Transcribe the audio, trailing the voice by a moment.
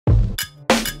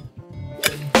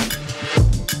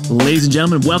Ladies and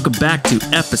gentlemen, welcome back to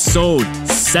episode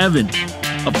 7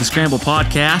 of the Scramble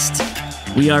podcast.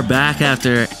 We are back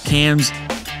after Cam's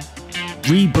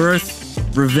rebirth,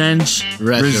 revenge,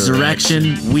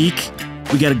 resurrection week.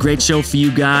 We got a great show for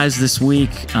you guys this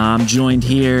week. I'm joined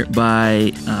here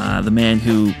by the man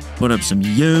who put up some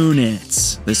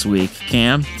units this week.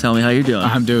 Cam, tell me how you're doing.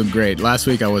 I'm doing great. Last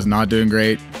week I was not doing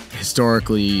great.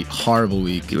 Historically horrible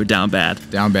week. You were down bad.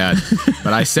 Down bad.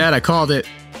 But I called it.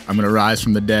 I'm going to rise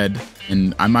from the dead,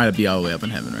 and I might be all the way up in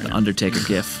heaven right now. Undertaker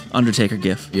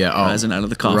gif. Yeah, rising out of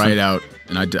the coffin. Right out.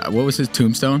 And what was his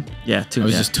tombstone? Yeah, I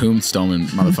was just tombstoning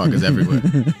motherfuckers everywhere.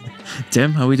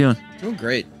 Tim, how we doing? Doing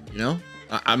great. You know,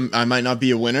 I might not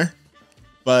be a winner,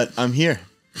 but I'm here.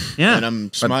 Yeah. And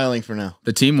I'm smiling for now.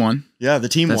 The team won. Yeah, the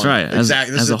team won. That's right.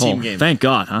 Exactly. This is a whole team game. Thank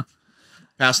God, huh?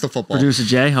 Pass the football. Producer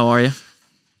Jay, how are you?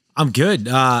 I'm good.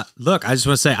 Look, I just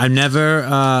want to say I'm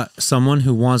never someone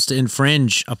who wants to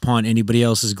infringe upon anybody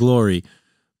else's glory.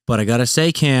 But I got to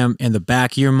say, Cam, in the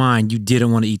back of your mind, you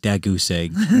didn't want to eat that goose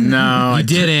egg. No, you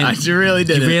didn't. I really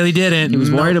didn't. You really didn't. He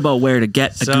was worried about where to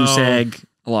get a goose egg.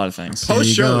 A lot of things.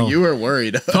 Post show, you were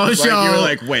worried. Post show, you were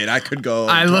like, wait, I could go.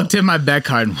 I looked at my bet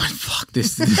card and went, fuck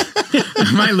this.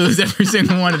 I might lose every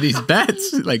single one of these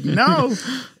bets. Like, no.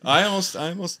 I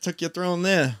almost took your throne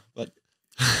there, but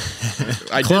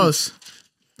close.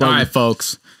 All right,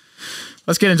 folks.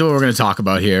 Let's get into what we're going to talk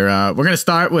about here. We're going to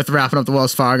start with wrapping up the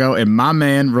Wells Fargo and my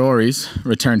man Rory's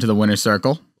return to the winner's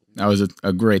circle. That was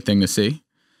a great thing to see.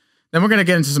 Then we're going to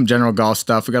get into some general golf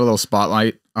stuff. We got a little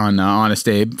spotlight on Honest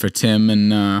Abe for Tim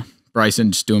and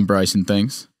Bryson, just doing Bryson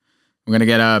things. We're going to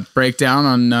get a breakdown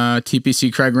on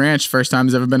TPC Craig Ranch. First time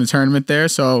there's ever been a tournament there,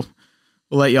 so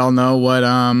we'll let y'all know what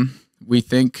we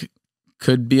think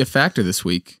could be a factor this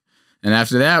week. And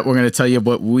after that, we're going to tell you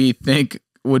what we think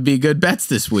would be good bets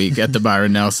this week at the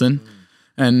Byron Nelson.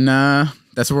 And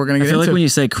that's what we're going to get into. I feel like when you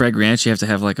say Craig Ranch, you have to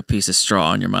have like a piece of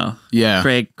straw in your mouth. Yeah.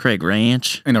 Craig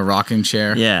Ranch. In a rocking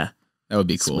chair. Yeah. That would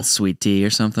be cool. With sweet tea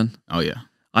or something. Oh, yeah.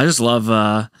 I just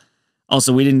love,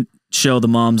 also, we didn't show the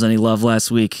moms any love last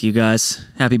week, you guys.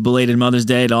 Happy belated Mother's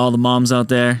Day to all the moms out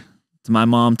there. To my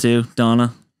mom, too,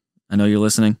 Donna. I know you're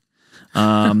listening.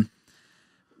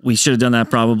 We should have done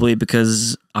that probably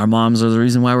because our moms are the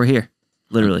reason why we're here.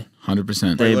 Literally.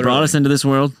 100%. They brought us into this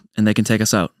world, and they can take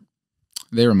us out.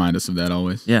 They remind us of that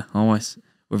always. Yeah, always.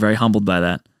 We're very humbled by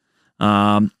that.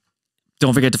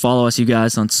 Don't forget to follow us, you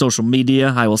guys, on social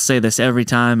media. I will say this every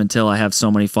time until I have so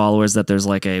many followers that there's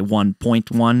like a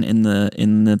 1.1 in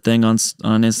the thing on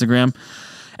Instagram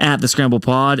at the Scramble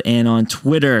Pod, and on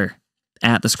Twitter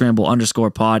at the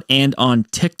Scramble_pod, and on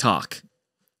TikTok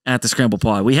at the Scramble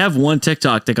Pod. We have one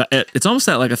TikTok that it's almost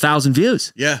at like 1,000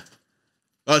 views. Yeah.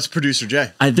 Oh, it's Producer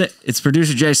Jay. It's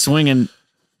Producer Jay swinging.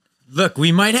 Look,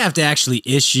 we might have to actually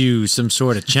issue some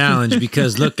sort of challenge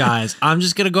because, look, guys, I'm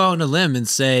just going to go out on a limb and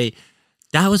say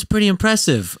that was pretty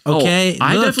impressive, okay?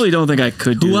 I definitely don't think I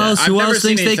could do that. Who else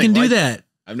thinks they can do that?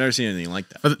 I've never seen anything like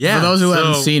that. For those who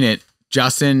haven't seen it,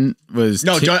 Justin was...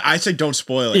 No, I said don't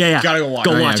spoil it. Yeah. You got to go watch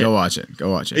it. Go watch it.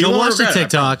 Go watch it. Go watch the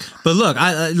TikTok. But look,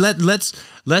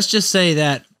 let's just say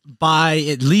that by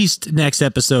at least next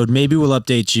episode, maybe we'll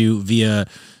update you via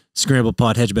Scramble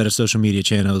Pod, Hedge Better social media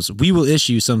channels. We will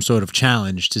issue some sort of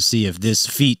challenge to see if this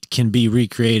feat can be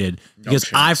recreated. Because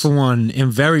I, for one,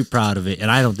 am very proud of it,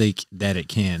 and I don't think that it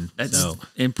can. That's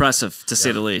impressive, to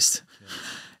say the least.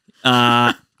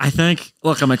 I think,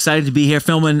 look, I'm excited to be here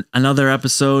filming another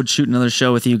episode, shooting another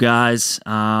show with you guys.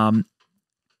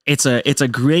 It's a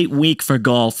great week for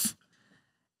golf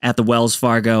at the Wells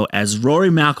Fargo as Rory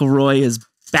McIlroy is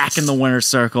back in the winner's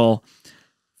circle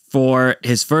for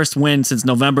his first win since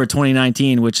November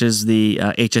 2019, which is the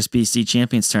HSBC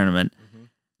Champions Tournament. Mm-hmm.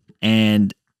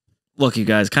 And look, you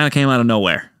guys, kind of came out of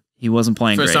nowhere. He wasn't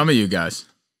playing great. For some of you guys.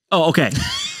 Oh, okay.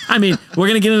 I mean, we're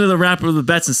going to get into the wrap of the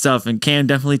bets and stuff, and Cam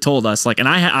definitely told us, like, and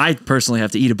I personally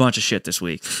have to eat a bunch of shit this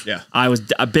week. Yeah. I was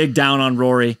a big down on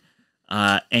Rory,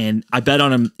 and I bet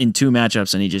on him in 2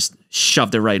 matchups, and he just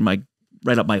shoved it right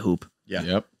up my hoop. Yeah.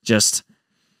 Yep.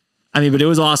 But it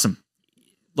was awesome.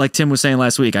 Like Tim was saying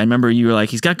last week, I remember you were like,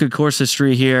 he's got good course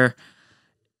history here.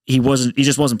 He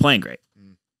just wasn't playing great.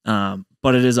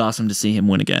 But it is awesome to see him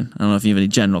win again. I don't know if you have any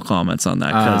general comments on that,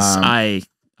 because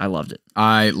I loved it.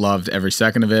 I loved every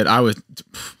second of it. I was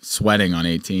sweating on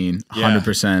 18,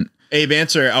 100%. Abe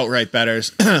Ancer outright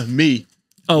betters. Me.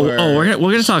 We're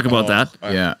gonna talk about that.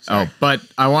 Yeah. Sorry. But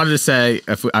I wanted to say,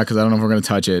 because I don't know if we're gonna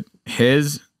touch it,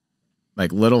 his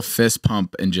like little fist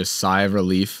pump and just sigh of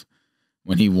relief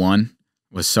when he won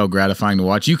was so gratifying to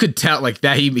watch. You could tell like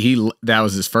that that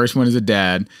was his first win as a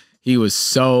dad. He was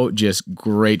so just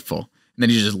grateful. then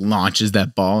he just launches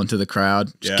that ball into the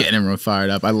crowd, just getting everyone fired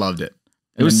up. I loved it.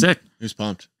 It was sick. He was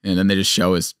pumped. And then they just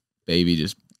show his baby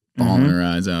just bawling her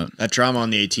eyes out. That drama on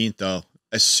the 18th, though,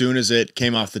 as soon as it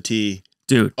came off the tee,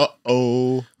 dude.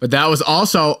 But that was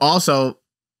also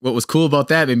what was cool about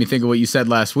that made me think of what you said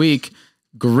last week.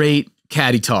 Great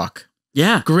caddy talk.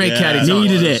 Yeah. Great caddy talk.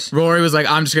 Needed it. Rory was like,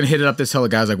 I'm just going to hit it up this hill. The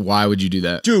guy's like, why would you do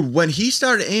that? Dude, when he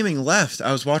started aiming left,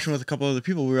 I was watching with a couple other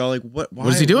people. We were all like, what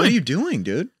is he doing? What are you doing,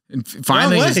 dude? And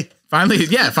finally his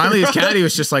caddy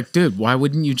was just like, dude, why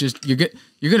wouldn't you just, you're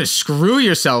going to screw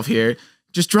yourself here.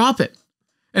 Just drop it.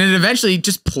 And then eventually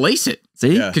just place it.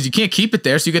 See? Because you can't keep it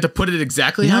there. So you get to put it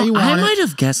exactly how you want I might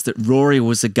have guessed that Rory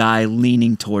was a guy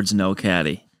leaning towards no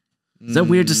caddy. Is that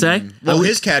weird to say? Well,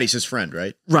 his caddy's his friend,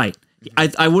 right? Right.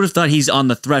 I would have thought he's on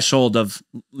the threshold of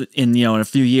in a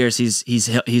few years he's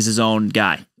his own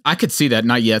guy. I could see that.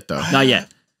 Not yet though. Not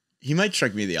yet. He might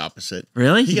strike me the opposite.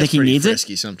 Really? You think he needs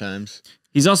frisky sometimes.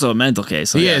 He's also a mental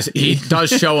case. He is. He does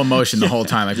show emotion the whole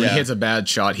time. Like when he hits a bad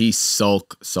shot, he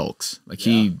sulks. Like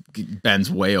he bends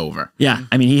way over. Yeah.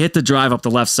 I mean, he hit the drive up the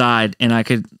left side, and I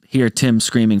could hear Tim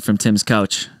screaming from Tim's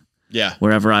couch. Yeah.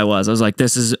 Wherever I was like,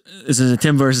 this is a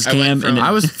Tim versus Cam. And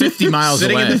I was 50 miles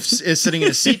away. Sitting in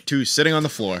a seat to sitting on the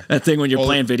floor. That thing when you're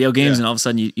playing video games and all of a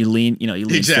sudden you lean, you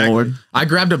lean forward. I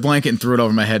grabbed a blanket and threw it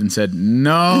over my head and said,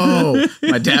 no.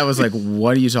 My dad was like,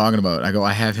 what are you talking about? I go,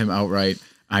 I have him outright.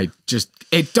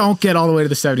 Don't get all the way to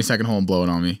the 72nd hole and blow it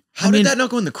on me. How did that not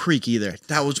go in the creek either?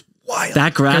 That was wild.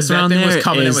 That grass around there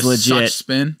is legit. Such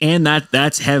spin. And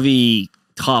that's heavy,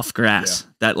 tough grass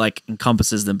that like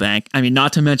encompasses the bank. I mean,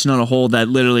 not to mention on a hole that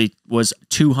literally was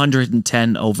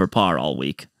 210 over par all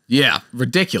week. Yeah,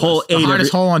 ridiculous. Hole the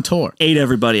hardest hole on tour. Ate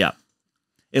everybody up.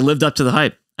 It lived up to the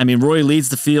hype. I mean, Rory leads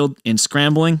the field in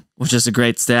scrambling, which is a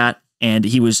great stat. And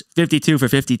he was 52 for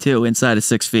 52 inside of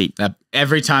 6 feet. That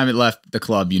every time it left the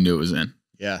club, you knew it was in.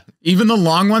 Yeah. Even the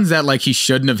long ones that like he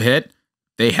shouldn't have hit,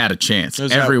 they had a chance.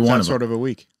 Every one of them. Sort of a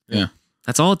week. Yeah.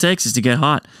 That's all it takes is to get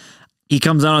hot. He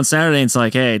comes out on Saturday and it's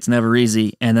like, hey, it's never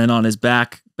easy. And then on his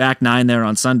back nine there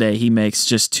on Sunday, he makes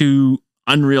just two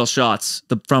unreal shots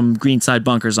from greenside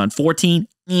bunkers on 14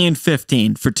 and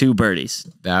 15 for 2 birdies.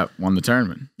 That won the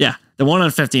tournament. Yeah. The one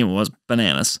on 15 was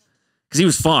bananas. Because he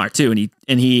was far too,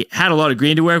 and he had a lot of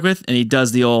green to work with, and he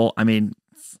does the old. I mean,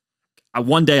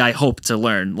 one day I hope to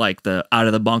learn like the out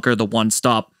of the bunker, the one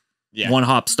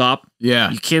hop stop. Yeah,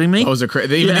 you kidding me? Those are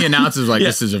crazy. Even the announcers like,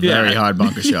 this is a very hard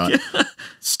bunker shot.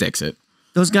 Sticks it.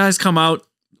 Those guys come out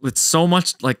with so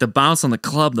much like the bounce on the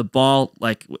club, the ball.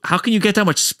 Like, how can you get that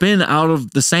much spin out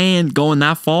of the sand going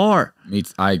that far?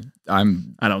 I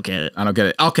don't get it. I don't get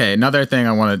it. Okay, another thing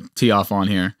I want to tee off on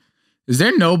here. Is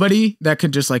there nobody that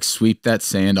could just like sweep that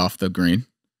sand off the green?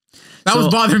 That was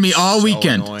bothering me all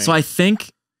weekend. Annoying. So I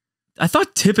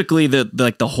thought typically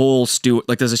the whole steward,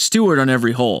 like there's a steward on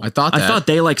every hole. I thought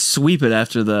they like sweep it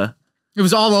after the. It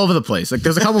was all over the place. Like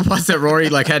there's a couple putts that Rory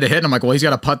like had to hit. And I'm like, well, he's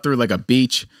got to putt through like a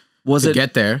beach to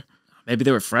get there. Maybe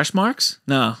they were fresh marks.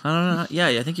 No, I don't know.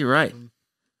 Yeah, I think you're right.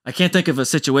 I can't think of a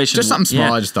situation. Just something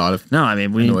small. I just thought of. No, I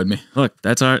mean annoyed me. Look,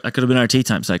 that could have been our tea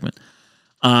time segment.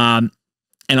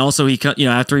 And also he,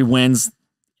 after he wins,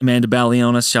 Amanda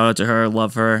Balionis, shout out to her,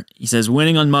 love her. He says,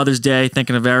 winning on Mother's Day,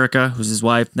 thinking of Erica, who's his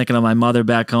wife, thinking of my mother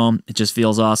back home. It just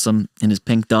feels awesome in his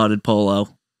pink dotted polo.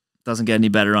 Doesn't get any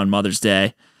better on Mother's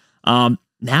Day.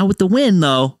 Now with the win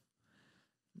though,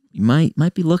 you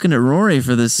might be looking at Rory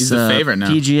for this. He's the favorite now.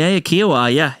 PGA at Kiowa,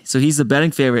 yeah. So he's the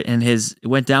betting favorite, and it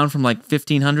went down from like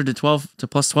 1,500 to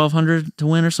plus 1,200 to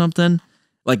win or something.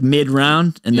 Like mid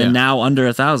round, and then now under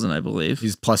 1,000, I believe.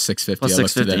 He's plus 650. Plus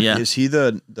 650, yeah. Is he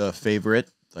the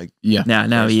favorite? Like, yeah.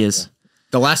 Now he is.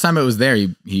 The last time it was there,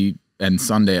 he and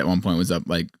Sunday at one point was up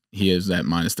like he is at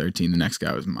minus 13. The next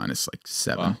guy was minus like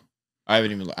 7. Wow. I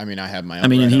haven't even. I mean, I have my own. I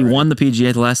mean, and he won the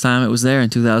PGA the last time it was there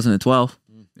in 2012.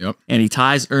 Yep. And he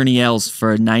ties Ernie Els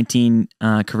for 19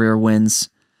 career wins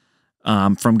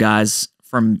from guys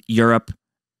from Europe,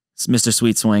 Mr.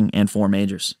 Sweet Swing, and 4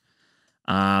 majors.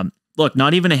 Look,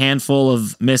 not even a handful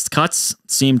of missed cuts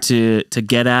seemed to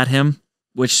get at him,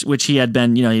 which he had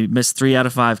been, he missed 3 out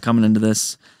of 5 coming into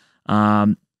this.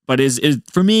 But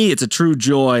for me, it's a true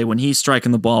joy when he's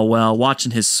striking the ball well,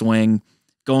 watching his swing,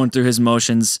 going through his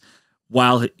motions.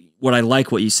 While what I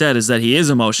like what you said is that he is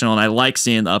emotional, and I like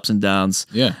seeing the ups and downs.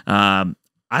 Yeah. I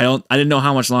didn't know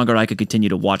how much longer I could continue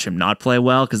to watch him not play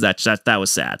well, because that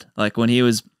was sad. Like when he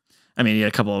had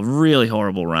a couple of really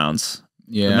horrible rounds.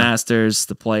 Yeah. The Masters,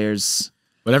 the Players.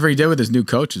 Whatever he did with his new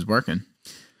coach is working.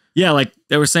 Yeah, like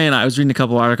they were saying, I was reading a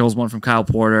couple articles, one from Kyle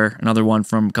Porter, another one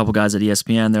from a couple guys at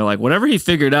ESPN. They're like, whatever he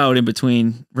figured out in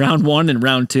between round 1 and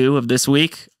round 2 of this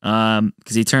week, because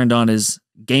he turned on his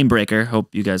Game Breaker.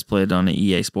 Hope you guys played on the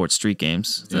EA Sports Street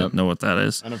Games. Yep. Know what that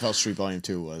is. NFL Street Volume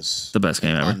 2 was The best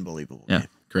game ever. unbelievable. Yeah. Game.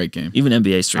 Great game. Even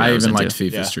NBA Street. I was even into. liked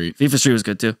FIFA Yeah. Street. FIFA Street was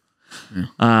good too.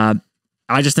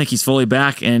 I just think he's fully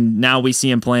back, and now we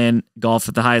see him playing golf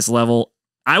at the highest level.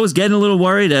 I was getting a little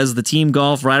worried as the team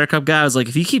golf Ryder Cup guy. I was like,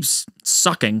 if he keeps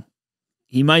sucking,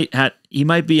 he might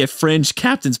be a fringe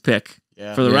captain's pick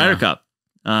for the Ryder Cup.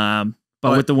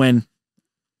 But with the win,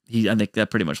 I think that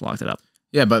pretty much locked it up.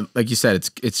 Yeah, but like you said,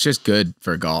 it's just good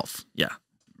for golf. Yeah.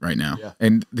 Right now. Yeah.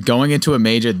 And going into a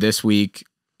major this week,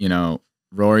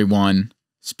 Rory won,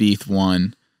 Spieth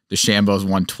won, DeChambeau's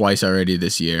won twice already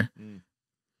this year.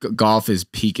 Golf is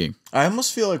peaking. I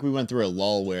almost feel like we went through a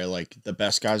lull where like the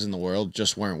best guys in the world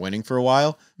just weren't winning for a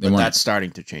while, but that's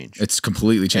starting to change. It's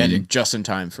completely changing. And just in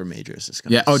time for majors. It's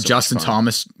Yeah. Oh, Justin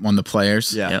Thomas won the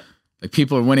Players. Yeah. Yep. Like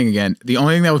people are winning again. The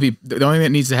only thing that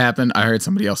needs to happen, I heard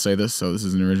somebody else say this, so this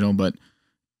isn't original, but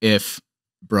if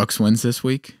Brooks wins this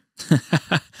week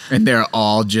and they're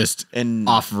all just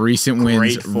off recent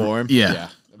wins. Great form. Yeah.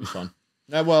 That'd be fun.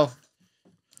 Well,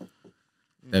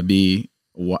 that'd be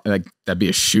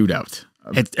a shootout.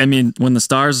 When the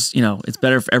Stars, it's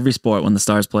better for every sport when the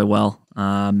Stars play well. The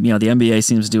NBA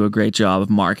seems to do a great job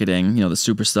of marketing, the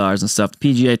superstars and stuff.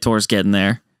 The PGA Tour's getting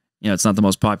there. It's not the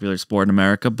most popular sport in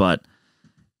America, but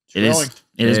it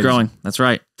is growing. That's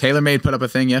right. TaylorMade put up a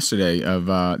thing yesterday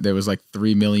of there was like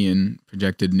 3 million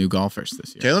projected new golfers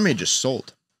this year. TaylorMade just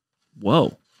sold.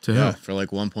 Whoa. To who? For like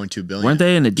 1.2 billion. Weren't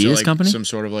they an Adidas company? Some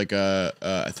sort of like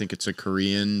I think it's a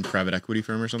Korean private equity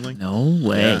firm or something. No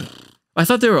way. Yeah. I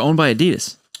thought they were owned by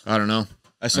Adidas. I don't know.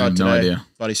 I saw it no today. idea.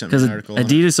 Buddy sent me Because an article. on it.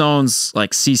 Adidas owns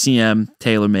like CCM,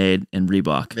 TaylorMade, and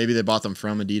Reebok. Maybe they bought them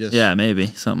from Adidas. Yeah, maybe.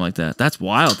 Something like that. That's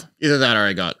wild. Either that or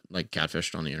I got like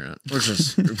catfished on the internet, which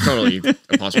is totally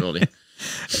a possibility.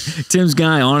 Tim's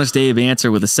guy, Honest Abe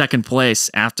Ancer, with a second place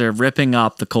after ripping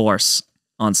up the course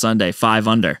on Sunday, 5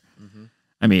 under.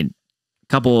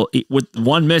 With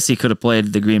one miss, he could have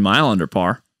played the Green Mile under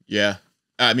par. Yeah.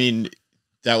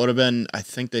 That would have been, I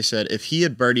think they said, if he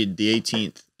had birdied the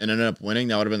 18th and ended up winning,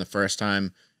 that would have been the first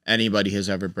time anybody has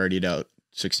ever birdied out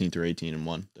 16th or 18 and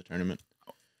won the tournament.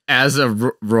 As a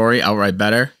Rory outright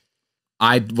better,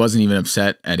 I wasn't even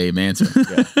upset at Abe Ancer.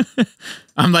 Yeah.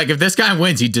 I'm like, if this guy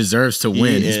wins, he deserves to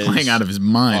win. He's playing out of his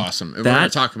mind. Awesome. We're going to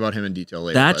talk about him in detail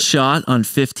later. That shot on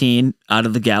 15 out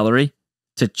of the gallery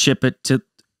to chip it to,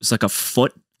 it's like a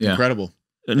foot. Yeah. Incredible.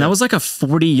 And that was like a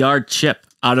 40-yard chip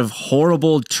out of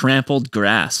horrible trampled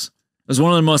grass. It was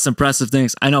one of the most impressive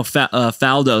things. I know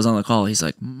Faldo's on the call. He's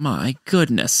like, my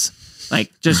goodness.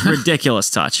 Like, just ridiculous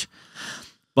touch.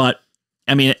 But,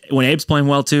 when Abe's playing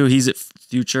well, too, he's a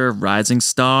future rising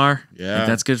star. Yeah. Like,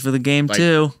 that's good for the game,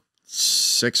 too.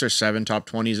 6 or 7 top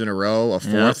 20s in a row. A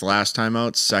 4th last time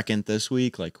out. 2nd this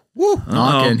week. Like, woo.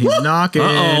 Knocking. He's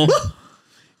knocking.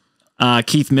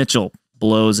 Keith Mitchell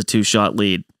blows a 2-shot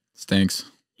lead. Stinks.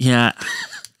 Yeah.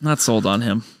 Not sold on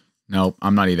him. Nope,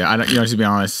 I'm not either. I don't. To be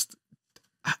honest,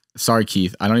 sorry,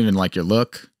 Keith. I don't even like your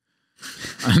look.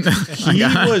 He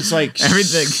was like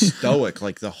everything stoic,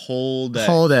 like the whole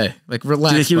day. Like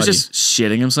relax. Do you think he was buddy. just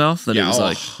shitting himself that he was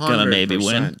like gonna maybe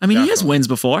win? He has wins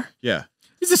before. Yeah,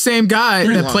 he's the same guy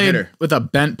that played hitter. with a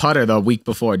bent putter the week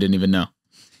before. Didn't even know.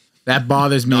 That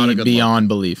bothers me beyond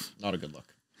belief. Not a good look.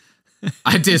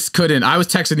 I just couldn't. I was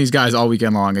texting these guys all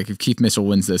weekend long. Like, if Keith Mitchell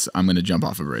wins this, I'm going to jump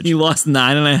off a bridge. He lost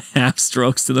 9.5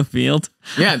 strokes to the field.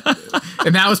 Yeah.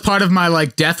 And that was part of my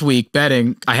like death week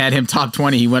betting. I had him top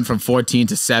 20. He went from 14th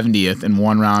to 70th in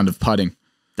one round of putting.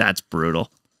 That's brutal.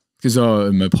 Because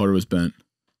my putter was bent.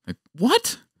 Like,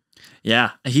 what?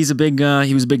 Yeah. He was a big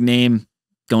name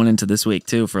going into this week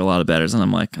too for a lot of bettors. And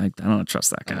I'm like, I don't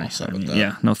trust that guy.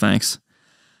 Yeah, no thanks.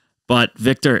 But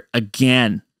Victor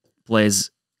again plays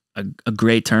a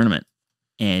great tournament,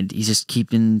 and he's just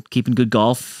keeping good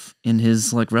golf in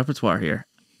his like repertoire here.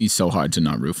 He's so hard to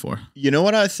not root for. You know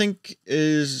what I think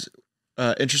is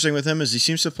interesting with him is he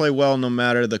seems to play well no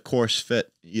matter the course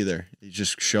fit either. He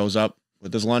just shows up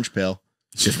with his lunch pail.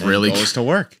 Just really goes to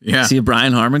work. Yeah. Is he a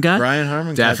Brian Harmon guy? Brian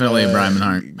Harmon, definitely a Brian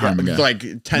Harmon guy.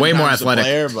 Like 10 way more times athletic.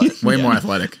 Player, but way more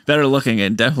athletic. Better looking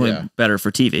and definitely better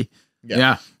for TV.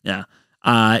 Yeah.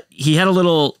 He had a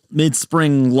little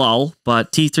mid-spring lull,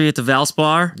 but T3 at the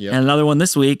Valspar and another one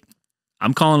this week.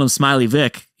 I'm calling him Smiley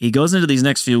Vic. He goes into these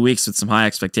next few weeks with some high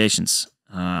expectations,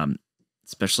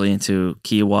 especially into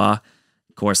Kiowa,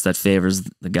 course that favors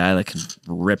the guy that can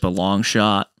rip a long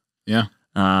shot. Yeah.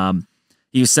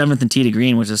 He was 7th in tee to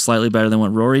green, which is slightly better than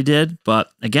what Rory did.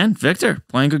 But again, Victor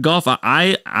playing good golf.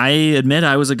 I admit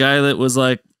I was a guy that was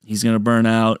like, he's going to burn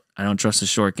out. I don't trust his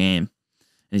short game.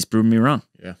 And he's proven me wrong.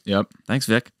 Yeah. Yep. Thanks,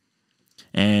 Vic.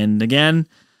 And again,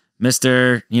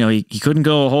 Mr. He couldn't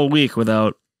go a whole week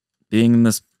without being in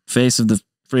the face of the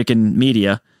freaking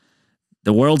media.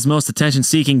 The world's most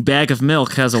attention-seeking bag of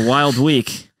milk has a wild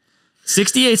week.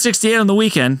 68-68 on the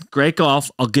weekend. Great golf.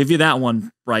 I'll give you that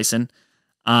one, Bryson.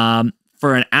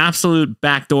 For an absolute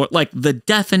backdoor, like the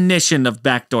definition of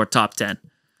backdoor top 10.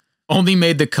 Only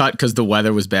made the cut because the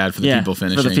weather was bad for the people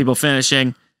finishing. For the people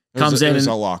finishing. It was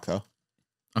a lock, though.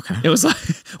 Okay. It was like,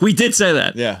 we did say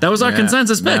that. Yeah. That was our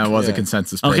consensus pick. That was a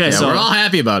consensus pick. Okay, Yeah, so we're all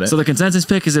happy about it. So the consensus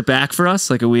pick, is it back for us?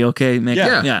 Like, are we okay?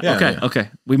 Okay.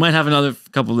 We might have another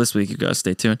couple this week. You guys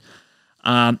stay tuned.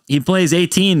 He plays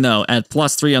 18 though at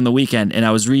 +3 on the weekend, and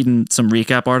I was reading some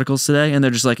recap articles today, and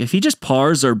they're just like, if he just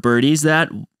pars or birdies that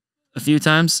a few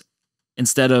times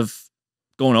instead of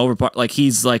going over par, like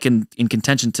he's like in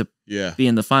contention to be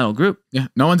in the final group. Yeah,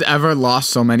 no one's ever lost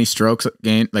so many strokes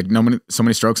so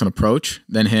many strokes on approach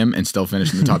than him, and still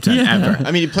finish in the top 10 ever.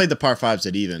 I mean, he played the par fives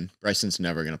at even. Bryson's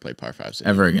never going to play par fives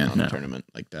ever again on a tournament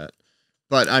like that.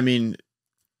 But I mean,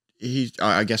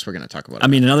 I guess we're going to talk about it. I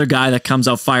mean, another guy that comes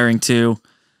out firing too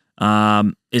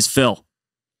is Phil.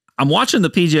 I'm watching the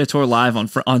PGA Tour live on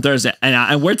Thursday,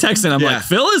 and we're texting. I'm like,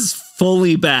 Phil is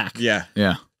fully back. Yeah.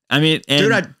 I mean,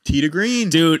 dude, at tee to green,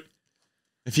 dude.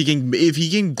 If he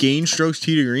can gain strokes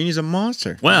tee to green, he's a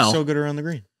monster. Well, he's so good around the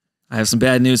green. I have some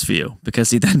bad news for you,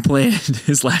 because he then played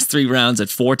his last 3 rounds at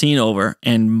 14 over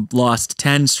and lost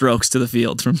 10 strokes to the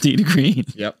field from tee to green.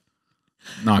 Yep.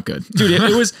 Not good, dude.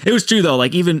 It was true though.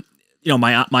 Like, even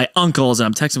my uncles, and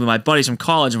I'm texting with my buddies from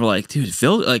college, and we're like, dude, is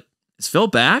Phil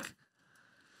back?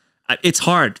 It's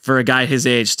hard for a guy his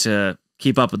age to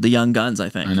keep up with the young guns, I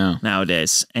think. I know.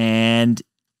 Nowadays, and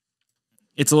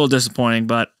it's a little disappointing,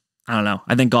 but I don't know.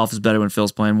 I think golf is better when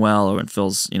Phil's playing well, or when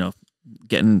Phil's,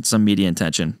 getting some media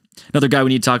attention. Another guy we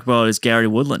need to talk about is Gary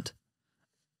Woodland.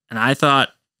 And I thought,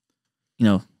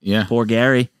 poor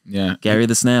Gary. Yeah. Gary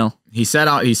the Snail. He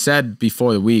said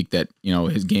before the week that,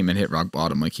 his game had hit rock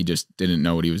bottom. Like, he just didn't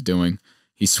know what he was doing.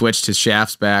 He switched his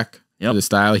shafts back to the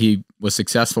style he was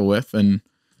successful with, and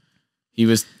he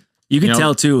was... You can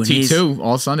tell too. T2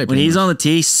 all Sunday. When he's on the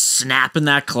tee, snapping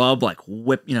that club, like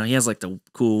whip. He has like the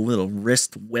cool little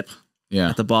wrist whip.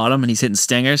 At the bottom, and he's hitting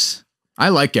stingers. I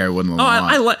like Gary Woodland a lot.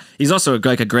 I like. He's also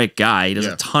like a great guy. He does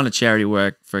a ton of charity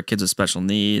work for kids with special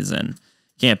needs, and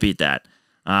can't beat that.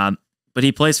 But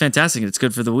he plays fantastic. It's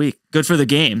good for the week, good for the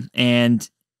game, and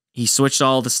he switched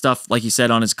all the stuff, like you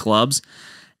said, on his clubs.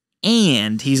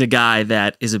 And he's a guy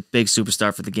that is a big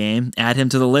superstar for the game. Add him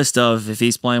to the list of, if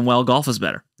he's playing well, golf is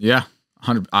better. Yeah,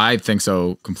 100. I think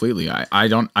so completely. I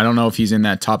don't know if he's in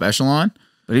that top echelon,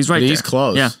 but he's right there. He's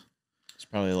close. Yeah, it's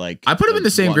probably like, I put him in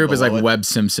the same group as like Webb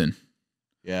Simpson.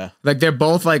 Yeah, like they're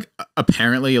both like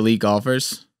apparently elite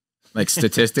golfers, like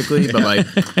statistically, but like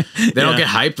they don't get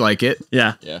hyped like it.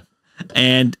 Yeah.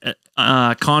 And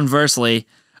conversely,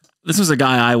 this was a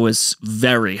guy I was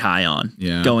very high on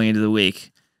going into the week.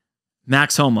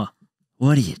 Max Homa,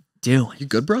 what are you doing? You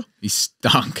good, bro? He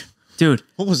stunk. Dude.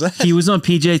 What was that? He was on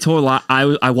PGA Tour.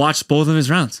 I watched both of his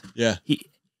rounds. Yeah. He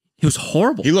was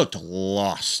horrible. He looked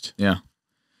lost. Yeah.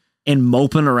 And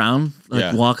moping around,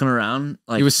 walking around.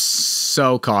 Like, he was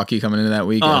so cocky coming into that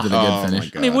week after the good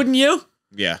finish. I mean, wouldn't you?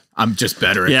 Yeah. I'm just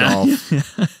better at golf.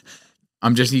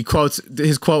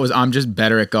 His quote was, I'm just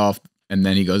better at golf. And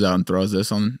then he goes out and throws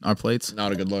this on our plates.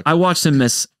 Not a good look. I watched him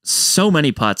miss so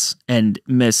many putts and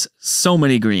miss so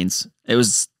many greens. It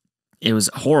was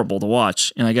horrible to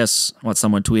watch. And I guess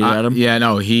someone tweeted at him. Yeah,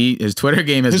 no, his Twitter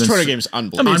game has been... His Twitter game's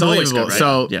unbelievable. Unbelievable. Good, right?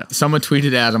 So someone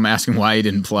tweeted at him asking why he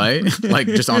didn't play, like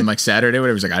just on like Saturday,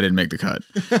 whatever. He's like, I didn't make the cut.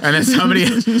 And then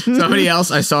somebody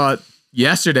else I saw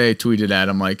yesterday tweeted at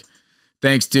him like,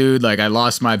 thanks, dude. Like, I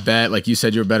lost my bet. Like, you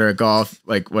said you were better at golf.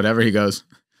 Like, whatever. He goes,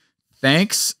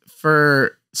 thanks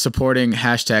for supporting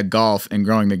 #golf and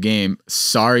growing the game.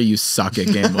 Sorry you suck at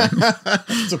gambling.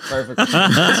 That's a perfect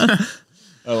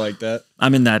I like that.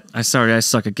 I'm in that. I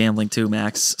suck at gambling too,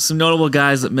 Max. Some notable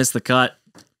guys that missed the cut.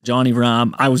 Johnny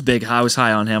Rahm. I was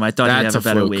high on him. I thought he'd have a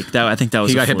better week. I think that was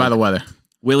he got hit by the weather.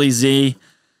 Willie Z,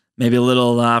 maybe a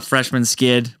little freshman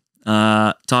skid.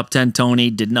 Top 10 Tony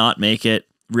did not make it.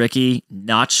 Ricky,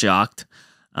 not shocked.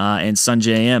 And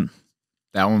Sanjay M.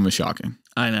 That one was shocking.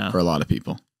 I know. For a lot of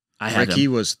people. Ricky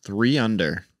was 3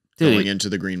 under going into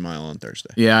the Green Mile on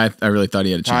Thursday. Yeah, I really thought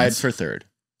he had a chance. Tied for 3rd.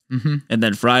 Mm-hmm. And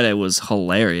then Friday was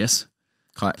hilarious.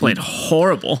 Played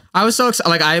horrible. I was so excited.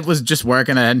 Like, I was just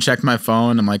working. I hadn't checked my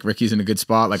phone. I'm like, Ricky's in a good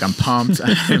spot. Like, I'm pumped.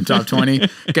 I'm top 20.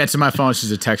 Get to my phone. She's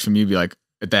a text from you. Be like,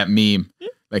 that meme.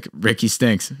 Like, Ricky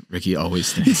stinks. Ricky always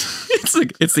stinks.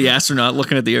 it's the astronaut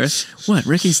looking at the Earth. What?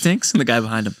 Ricky stinks? And the guy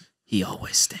behind him, he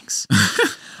always stinks.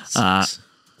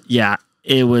 Yeah,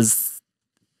 it was...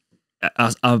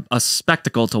 a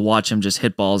spectacle to watch him just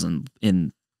hit balls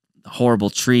in horrible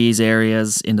trees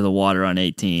areas into the water on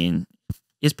 18.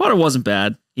 His putter wasn't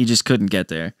bad. He just couldn't get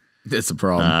there. It's a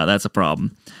problem. That's a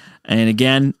problem. And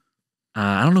again,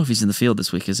 I don't know if he's in the field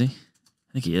this week, is he?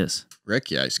 I think he is. Rick,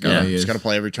 yeah, he's got to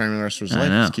play every tournament the rest of his life.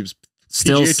 know. He keeps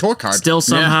Still, PGA Tour card. still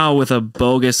somehow with a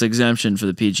bogus exemption for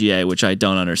the PGA, which I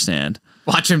don't understand.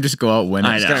 Watch him just go out and win it.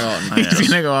 I know. He's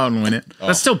gonna go out and win it.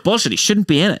 That's still bullshit. He shouldn't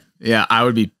be in it. Yeah, I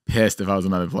would be pissed if I was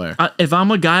another player. If I'm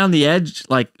a guy on the edge,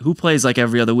 like who plays like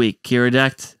every other week,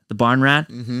 Kiradect, the barn rat,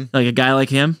 like a guy like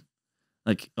him,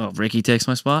 like Ricky takes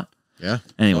my spot. Yeah.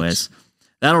 Anyways,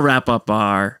 that'll wrap up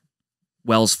our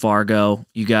Wells Fargo.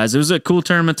 You guys, it was a cool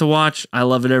tournament to watch. I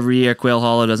love it every year. Quail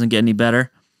Hollow doesn't get any better.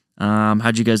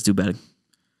 How'd you guys do betting?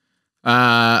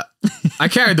 I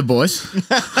carried the boys.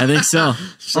 I think so.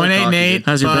 Went 8-8.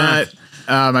 How's your back?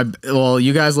 Well,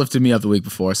 you guys lifted me up the week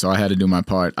before, so I had to do my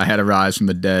part. I had to rise from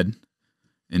the dead,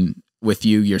 and with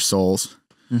you, your souls.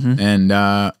 And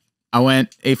I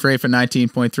went 8 for 8 for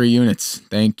 19.3 units.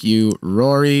 Thank you,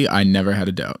 Rory. I never had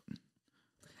a doubt.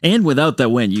 And without that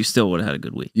win, you still would have had a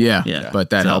good week. Yeah, but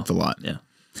that helped a lot. Yeah.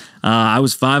 I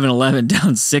was 5-11,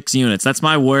 down 6 units. That's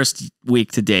my worst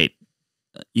week to date.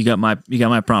 You got my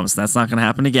promise. That's not going to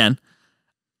happen again.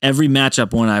 Every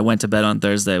matchup when I went to bed on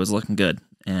Thursday was looking good,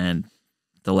 and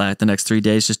the next 3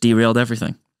 days just derailed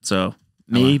everything. So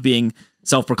me being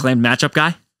self-proclaimed matchup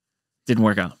guy didn't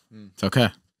work out. It's okay.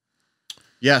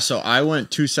 Yeah, so I went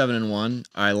 2-7-1.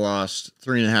 I lost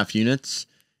 3.5 units,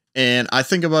 and I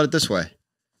think about it this way: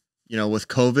 with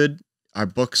COVID, our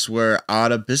books were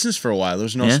out of business for a while. There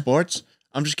was no sports.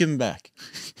 I'm just giving back.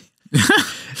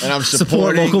 And I'm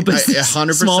supporting local business,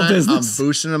 100%. small business. I'm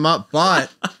boosting them up.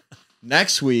 But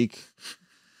next week,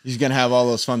 he's going to have all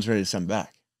those funds ready to send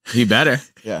back. He better.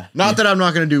 Yeah. Not that I'm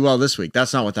not going to do well this week.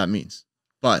 That's not what that means.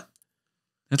 But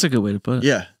That's a good way to put it.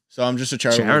 yeah. So I'm just a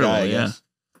charitable guy, I guess.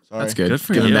 Sorry. That's good. Good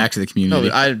for Giving you. back to the community.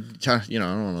 No, I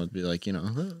don't want to be like,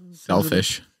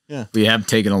 Selfish. Yeah. We have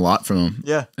taken a lot from them.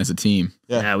 Yeah. As a team.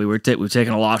 Yeah, we've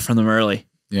taken a lot from them early.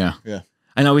 Yeah. Yeah.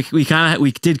 I know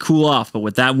we did cool off, but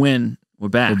with that win, we're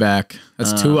back. We're back.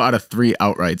 That's 2 out of 3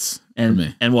 outrights for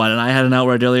me. And what? And I had an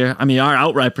outright earlier. I mean, our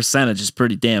outright percentage is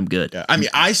pretty damn good. Yeah. I mean,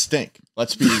 I stink.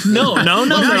 Let's be No. you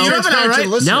have an outright.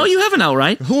 No, you have an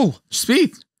outright. Who?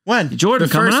 Speak. When? Jordan,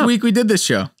 The coming first up. week we did this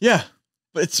show. Yeah.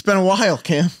 But it's been a while,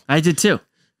 Cam. I did too.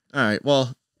 All right.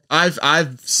 Well,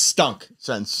 I've stunk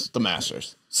since the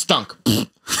Masters. Stunk.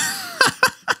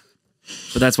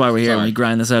 But that's why we're here. Sorry. We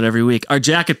grind this out every week. Our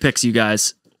jacket picks, you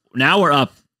guys. Now we're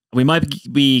up. We might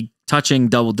be touching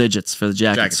double digits for the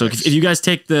jacket. Jacket So picks. if you guys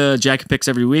take the jacket picks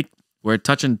every week, we're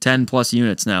touching 10 plus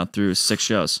units now through 6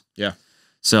 shows. Yeah.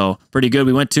 So pretty good.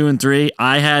 We went 2 and 3.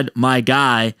 I had my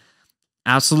guy,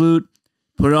 Absolute.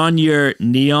 Put on your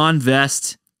neon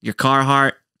vest, your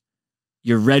Carhartt,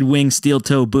 your Red Wing steel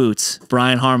toe boots.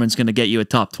 Brian Harmon's going to get you a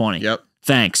top 20. Yep.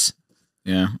 Thanks.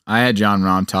 Yeah. I had John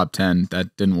Rahm top 10.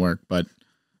 That didn't work, but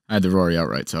I had the Rory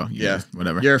outright, so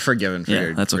whatever. You're forgiven for,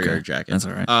 Yeah, that's for okay. your jacket. That's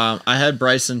all right. I had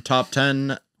Bryson top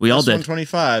 10. We all did.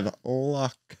 125.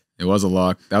 Luck. It was a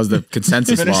lock. That was the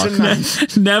consensus lock. Finishing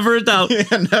ninth. Never a doubt. Yeah,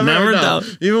 never a doubt.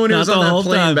 doubt. Even when he Not was the on whole that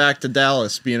plane time. back to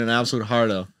Dallas, being an absolute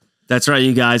hardo. That's right,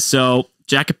 you guys. So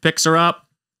jacket picks are up.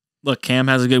 Look, Cam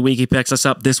has a good week. He picks us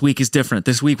up. This week is different.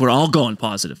 This week we're all going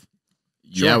positive.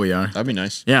 Yeah, we are. That'd be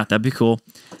nice. Yeah, that'd be cool.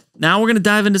 Now we're going to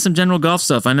dive into some general golf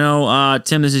stuff. I know,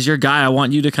 Tim, this is your guy. I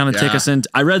want you to kind of take Yeah. us in.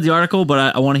 I read the article,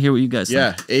 but I want to hear what you guys think.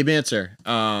 Yeah, Abe Ancer.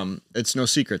 It's no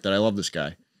secret that I love this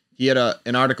guy. He had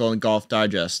an article in Golf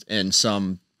Digest and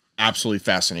some absolutely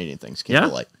fascinating things came to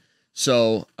light.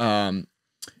 So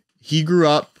he grew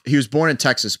up, he was born in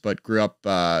Texas, but grew up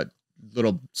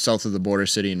little south of the border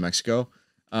city in Mexico.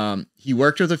 He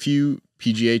worked with a few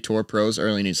PGA Tour pros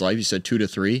early in his life. He said 2 to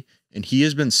 3, and he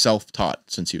has been self-taught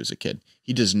since he was a kid.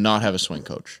 He does not have a swing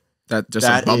coach. That That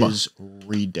like Bubba. is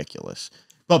ridiculous.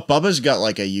 But Bubba's got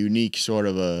like a unique sort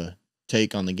of a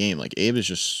take on the game. Like Abe is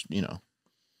just,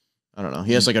 I don't know.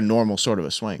 He has like a normal sort of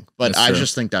a swing. But That's I true.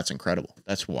 just think that's incredible.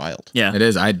 That's wild. Yeah, It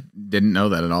is. I didn't know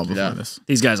that at all before Yeah. this.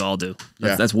 these guys all do.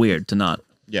 Yeah. That's weird to not.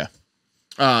 Yeah.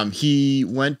 He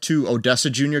went to Odessa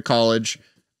Junior College.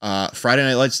 Friday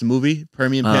Night Lights, the movie,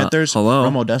 Permian Panthers hello.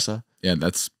 from Odessa. Yeah,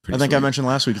 that's pretty I think sweet. I mentioned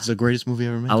last week, it's the greatest movie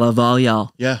ever made. I love all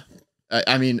y'all. Yeah.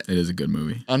 I mean, It is a good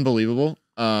movie. unbelievable.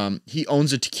 He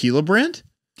owns a tequila brand.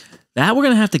 That we're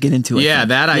going to have to get into. I Yeah, think.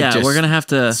 that I Yeah, just- we're going to have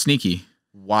to. Sneaky.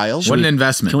 Wild. What an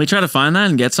investment. Can we try to find that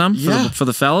and get some Yeah. for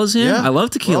the fellas here? Yeah. I love We're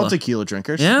tequila. all tequila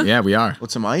drinkers. Yeah? Yeah, we are.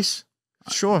 With some ice?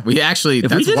 Sure. We actually, If we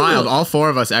that's did a wild. little- All 4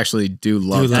 of us actually do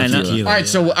love Do love tequila. tequila.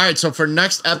 All right, so for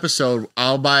next episode,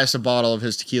 I'll buy us a bottle of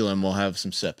his tequila and we'll have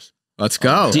some sips. Let's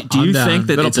go. Do you I'm down. think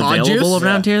that Little it's pod available juice?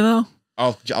 around here though?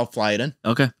 I'll fly it in.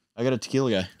 Okay. I got a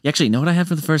tequila guy. Actually, you know what I had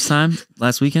for the first time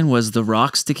last weekend was the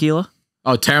Rocks tequila.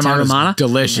 Oh, Terramana. Yeah,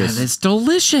 Delicious. it's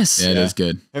delicious. Yeah, it is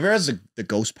good. Have you ever had the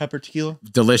ghost pepper tequila?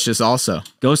 Delicious also.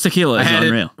 Ghost tequila I is had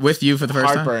unreal. it with you for the first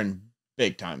time. Heartburn,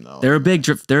 big time though. They're a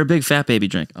big fat baby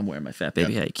drink. I'm wearing my fat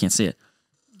baby hat. You can't see it.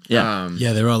 Yeah.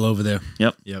 Yeah, they're all over there.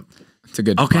 Yep. It's a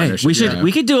good Okay. partnership.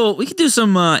 We could do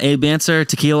some Abe Ancer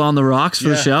tequila on the rocks for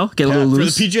the show. Get a little for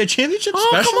loose. the PGA Championship Oh,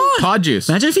 special. come on. Pod juice.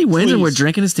 Imagine if he wins and we're Please.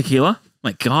 drinking his tequila.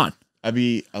 My God. I'd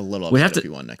be a little We upset have to- if he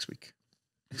won next week.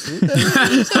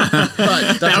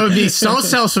 That would be so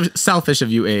selfish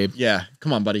of you, Abe. Yeah,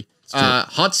 come on, buddy.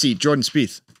 Hot seat, Jordan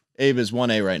Spieth. Abe is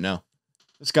 1A right now.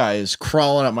 This guy is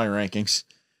crawling up my rankings.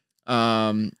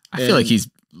 I feel like he's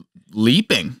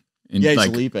leaping. And he's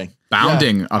like leaping,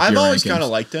 bounding up I've your always rankings. kind of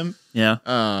liked him. Yeah.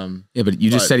 Yeah, but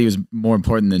you just But- said he was more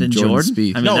important than Than Jordan Jordan?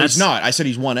 Spieth. I mean, No, that's- he's not. I said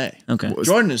he's 1A. Okay.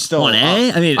 Jordan is still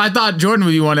 1A? up. I mean, I thought Jordan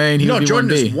would be 1A and he No, would be Jordan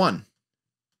 1B. is 1.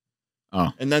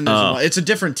 Oh. And then there's Oh. one. It's a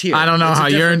different tier. I don't know It's a how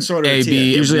your different sort of AB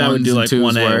tier. Usually I would do ones like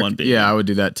and twos 1A, work. 1B. Yeah, I would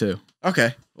do that too.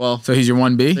 Okay, well, So he's your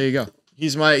 1B? there you go.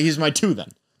 He's my 2 then.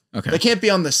 Okay. They can't be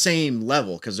on the same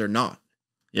level because they're not.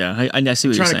 yeah, I see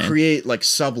what you're Trying saying. to create like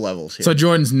sub levels here. So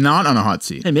Jordan's not on a hot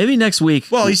seat. Hey, maybe next week.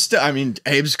 well, he's still. I mean,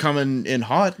 Abe's coming in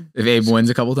hot. If Abe wins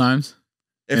a couple times.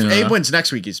 If In a Abe row. wins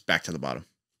next week, he's back to the bottom.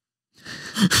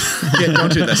 Yeah,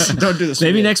 don't do this. Don't do this.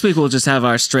 Maybe to me. next week we'll just have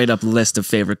our straight up list of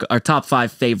our top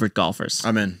 5 favorite golfers,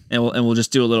 I'm in. and we'll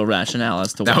just do a little rationale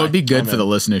as to That why. would be good I'm for in. the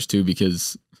listeners too,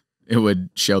 because it would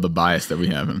show the bias that we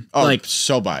have him. Oh, Like-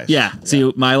 so biased. Yeah. See,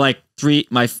 my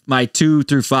 2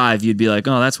 through 5, you'd be like,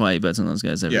 oh, that's why he bets on those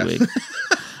guys every Yeah. week.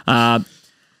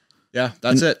 Yeah,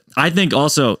 that's it. I think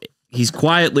also he's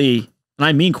quietly, and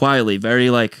I mean quietly, very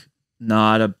like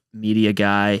not a media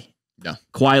guy. No.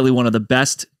 Quietly one of the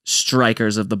best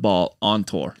strikers of the ball on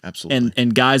tour. Absolutely.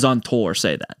 And guys on tour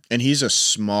say that. And he's a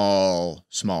small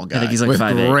guy. I think he's like With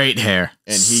 5'8". great hair.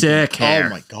 and sick hair. Oh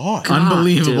my god.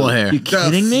 Unbelievable dude. hair. You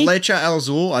kidding me? Flecha El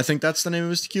Azul, I think that's the name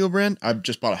of his tequila brand. I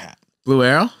just bought a hat. Blue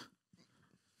Arrow?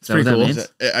 Is that what pretty that cool.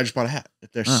 means? I just bought a hat.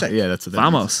 They're Oh. sick. Yeah, that's what that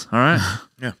means. Vamos. All right.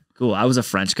 Yeah. Cool. I was a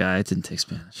French guy. I didn't take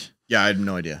Spanish. Yeah, I had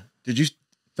no idea. Did you?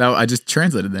 I just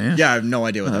translated that. Yeah. Yeah, I have no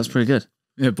idea Oh, what that that was was. pretty good.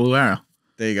 Yeah, Blue Arrow.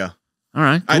 There you go. All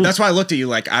right. Cool. That's why I looked at you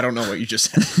like I don't know what you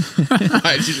just said.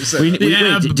 Why did you just say that?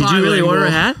 Yeah, wait, did you really order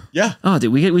a hat? Yeah. Oh, did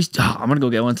we get? I'm gonna go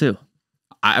get one too.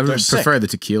 I would They're sick. prefer the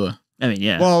tequila. I mean,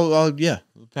 yeah, Well, yeah.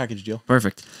 Package deal.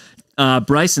 perfect.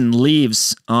 Bryson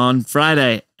leaves on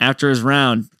Friday after his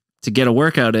round to get a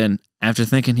workout in after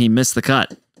thinking he missed the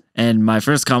cut. And my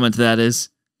first comment to that is,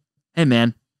 "Hey,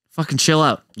 man, fucking chill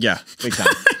out, Yeah, big time.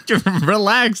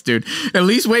 Relax, dude. At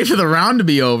least wait for the round to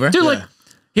be over. dude." Like,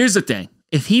 here's the thing: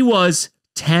 if he was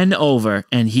 10 over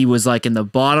and he was like in the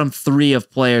bottom 3 of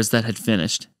players that had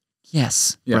finished,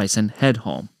 yes, Yeah. Bryson, head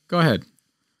home. Go ahead.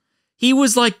 He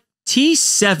was like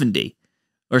T70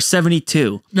 or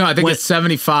 72. No, I think When- it's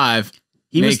 75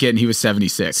 He was naked and he was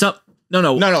 76. so no.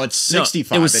 No, it's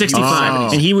 65. it was and he 65, Oh.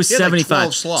 and he was He had like 75.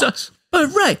 12 slots. But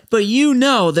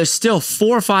there's still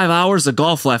 4 or 5 hours of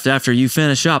golf left after you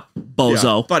finish up,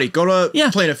 bozo. Yeah. Buddy, go to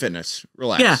Yeah. Planet Fitness.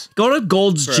 Relax. Yeah, go to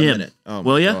Gold's For a Gym. minute. Oh,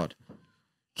 will my you? God.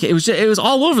 It was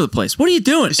all over the place. What are you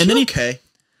doing? Is and he then okay?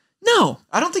 no,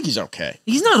 I don't think he's okay.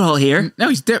 he's not all here. No,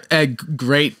 he's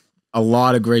great. A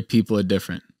lot of great people are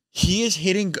different. He is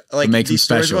hitting like makes him these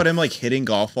stories special. about him like hitting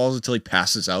golf balls until he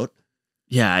passes out.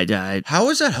 Yeah, I How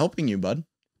is that helping you, bud?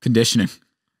 Conditioning.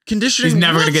 Conditioning. He's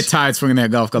never what? going to get tired swinging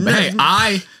that golf club. No. Hey,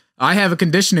 I have a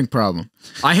conditioning problem.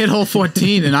 I hit hole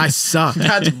 14 and I suck.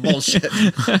 That's bullshit.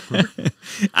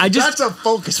 I just That's a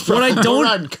focus problem. What I don't- We're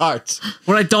riding carts.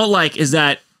 what I don't like is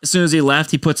that as soon as he left,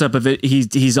 he puts up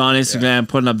he's on Instagram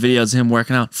putting up videos of him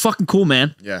working out. Fucking cool,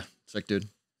 man. Yeah, it's like, dude.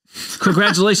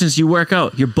 Congratulations, you work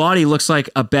out. Your body looks like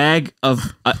a bag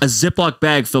of a Ziploc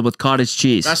bag filled with cottage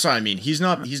cheese. That's what I mean. He's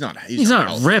not He's not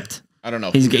healthy. ripped. I don't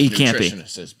know. He Who his can't be.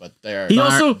 nutritionist is, but they are. He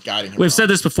also, guiding him we've wrong. said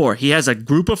this before. He has a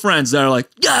group of friends that are like,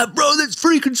 "Yeah, bro, that's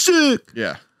freaking sick,"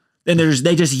 Yeah. and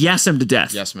they just yes him to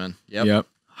death. Yes, man. Yep. Yep.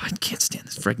 I can't stand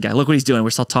this freaking guy. Look what he's doing. We're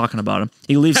still talking about him.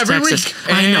 He leaves Every Texas.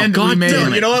 week. I know. And God we made damn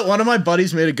him. it. You know what? One of my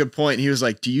buddies made a good point. He was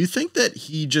like, "Do you think that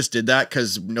he just did that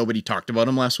because nobody talked about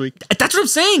him last week? That's what I'm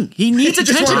saying. He needs He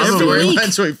just attention wanted every every week.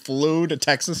 week, so he flew to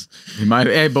Texas, He might.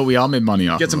 Hey, but we all made money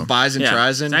off get of some him. buys and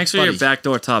tries in. Thanks for Buddy. your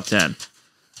backdoor top 10.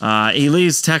 He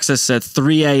leaves Texas at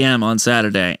 3 a.m. on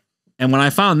Saturday. And when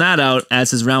I found that out as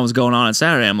his round was going on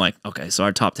Saturday, I'm like, okay, so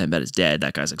our top 10 bet is dead.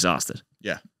 That guy's exhausted.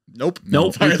 Yeah. Nope.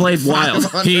 Nope. He played wild.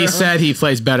 He said he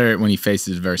plays better when he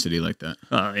faces adversity like that.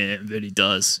 Oh, yeah, but he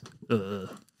does.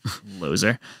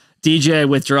 Loser. DJ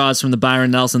withdraws from the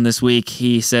Byron Nelson this week.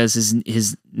 He says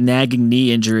his nagging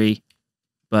knee injury,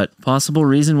 but possible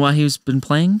reason why he's been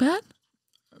playing bad?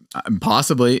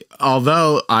 Possibly.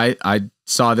 Although I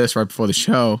saw this right before the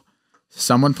show.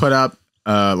 Someone put up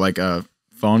like a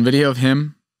phone video of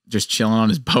him just chilling on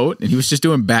his boat, and he was just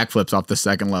doing backflips off the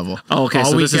second level. Oh, okay.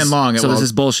 All so weekend long. So this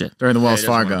is bullshit. During the Wells he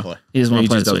doesn't Fargo. wanna play. He doesn't want to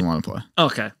play just this week. doesn't want to play.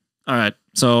 Okay. All right.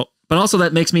 So, but also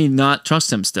that makes me not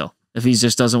trust him still if he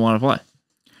just doesn't want to play.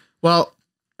 Well,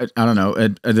 I don't know.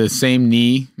 The same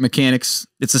knee mechanics.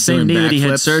 It's the same doing knee that he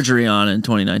had backflips. surgery on in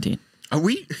 2019. Are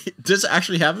we? Does it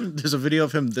actually happen? There's a video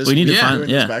of him this We need to week find- doing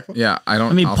yeah. his backflip? Yeah, I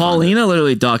don't. I mean, I'll find it. Paulina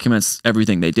literally documents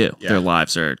everything they do. Yeah. Their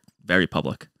lives are very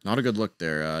public. Not a good look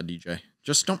there, DJ.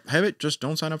 Just don't have it. Just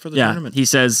don't sign up for the Yeah. tournament. He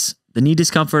says, the knee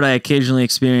discomfort I occasionally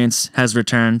experience has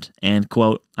returned, and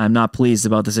quote, I'm not pleased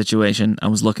about the situation. I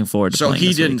was looking forward to So playing he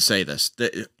this didn't week." say this.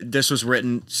 This was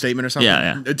written statement or something.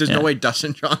 Yeah. There's Yeah. no way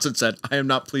Dustin Johnson said, "I am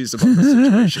not pleased about this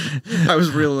situation." I was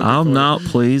really. Looking I'm forward. not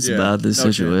pleased Yeah, about this no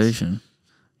chance. situation.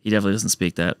 He definitely doesn't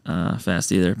speak that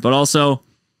fast either. But also,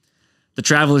 the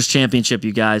Travelers Championship,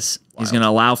 you guys, he's going to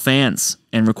allow fans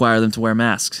and require them to wear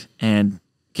masks. And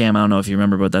Cam, I don't know if you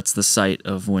remember, but that's the site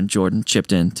of when Jordan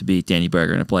chipped in to beat Danny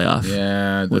Berger in a playoff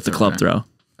Yeah, with the that's club okay. throw.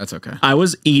 That's okay. I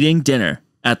was eating dinner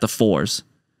at the Fours,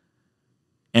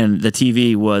 and the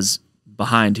TV was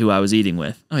behind who I was eating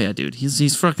with. Oh yeah, dude,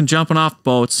 he's fucking jumping off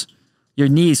boats. Your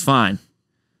knee's fine.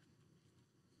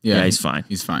 Yeah, he's fine.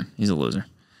 He's fine. He's a loser.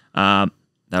 That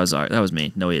was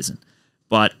me. No, he isn't.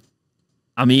 But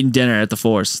I'm eating dinner at the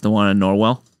Fours, the one in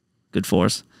Norwell. Good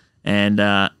Fours. And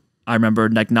I remember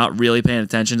like not really paying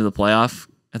attention to the playoff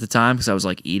at the time because I was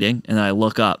like eating, and then I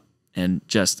look up and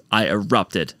just I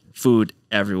erupted. Food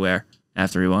everywhere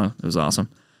after he won. It was awesome.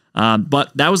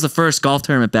 But that was the first golf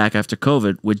tournament back after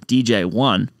COVID, which DJ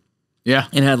won. Yeah.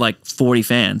 It had like 40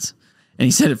 fans. And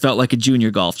he said it felt like a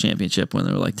junior golf championship when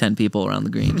there were like 10 people around the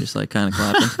green, just like kind of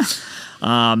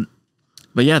clapping.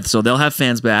 But yeah, so they'll have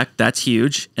fans back. That's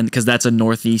huge. And because that's a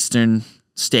northeastern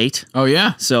state. Oh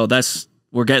yeah. So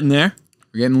we're getting there.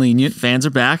 We're getting lenient. Fans are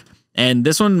back. And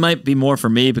this one might be more for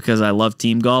me because I love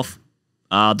team golf.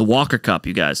 The Walker Cup,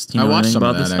 you guys. Do you I know watched anything some of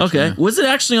about that, this? actually. Okay. Was it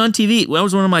actually on TV? That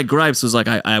was one of my gripes. Was like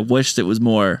I wished it was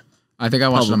more. I think I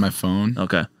watched it on my phone,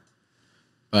 Okay.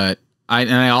 but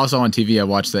I also on TV I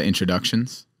watched the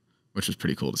introductions, which was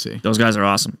pretty cool to see. Those guys are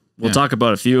awesome. We'll Yeah. talk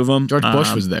about a few of them. George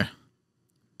Bush was there.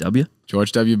 W.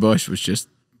 George W. Bush was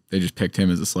they just picked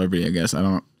him as a celebrity, I guess.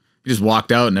 He just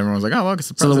walked out and everyone was like, oh, look, it's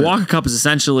the So president. the Walker Cup is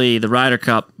essentially the Ryder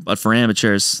Cup, but for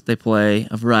amateurs. They play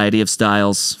a variety of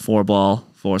styles: 4-ball,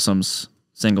 foursomes,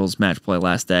 singles, match play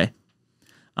last day.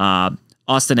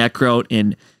 Austin Eckroat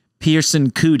and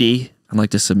Pearson Cootie, I'd like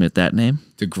to submit that name,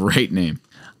 It's a great name.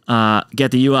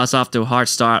 get the U.S. off to a hard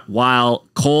start, while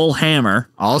Cole Hammer,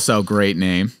 Also great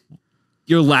name.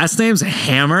 your last name's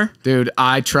Hammer? Dude,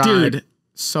 I tried Dude.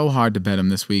 so hard to bet him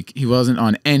this week. He wasn't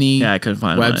on any Yeah, I couldn't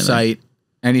find him on website,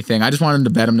 anything. I just wanted him to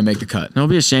bet him to make the cut. It would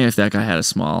be a shame if that guy had a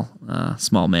small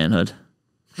manhood.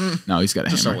 No, he's got a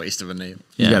Just a hammer. waste of a name.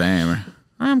 He's Yeah. got a hammer.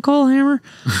 I'm Cole Hammer.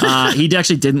 He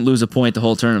actually didn't lose a point the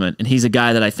whole tournament, and he's a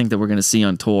guy that I think that we're going to see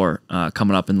on tour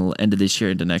coming up in the end of this year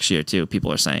into next year too.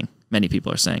 Many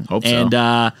people are saying. Hope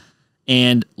so.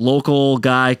 And local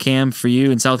guy Cam for you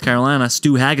in South Carolina,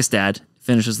 Stu Hagestad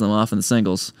finishes them off in the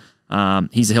singles.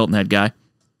 He's a Hilton Head guy,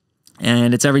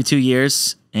 and it's every 2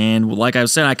 years. And like I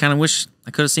said, I kind of wish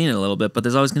I could have seen it a little bit, but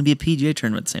there's always going to be a PGA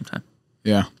tournament at the same time.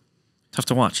 Yeah. Tough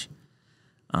to watch.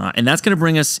 And that's going to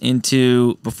bring us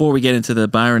into, before we get into the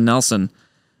Byron Nelson,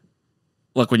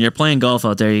 look, when you're playing golf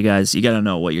out there, you guys, you got to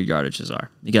know what your yardages are.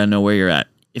 You got to know where you're at.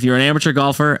 If you're an amateur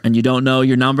golfer and you don't know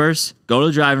your numbers, go to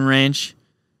the driving range,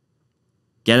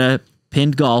 get a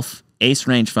pinned golf, ace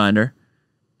rangefinder,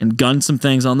 and gun some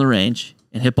things on the range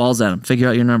and hit balls at them. Figure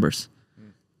out your numbers.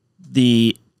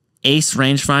 The ace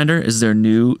rangefinder is their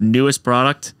newest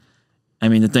product. I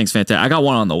mean, the thing's fantastic. I got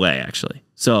one on the way, actually.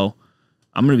 So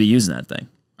I'm going to be using that thing.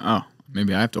 Oh,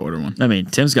 maybe I have to order one. I mean,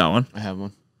 Tim's got one. I have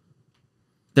one.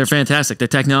 They're fantastic. The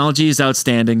technology is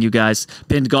outstanding, you guys.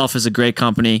 Pinned Golf is a great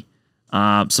company.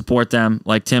 Support them.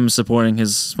 Like Tim's supporting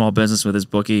his small business with his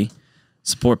bookie.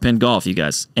 Support Pinned Golf, you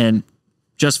guys. And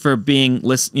just for being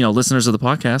listeners of the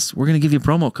podcast, we're going to give you a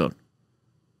promo code.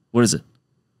 What is it?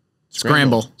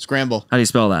 Scramble. Scramble. How do you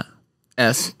spell that?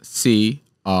 SCRAMBLE.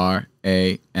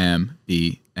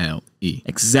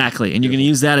 Exactly. And you're going to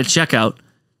use that at checkout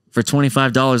for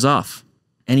 $25 off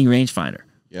any rangefinder.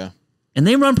 Yeah. And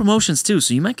they run promotions too,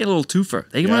 so you might get a little twofer.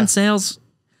 They Yeah. run sales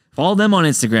Follow them on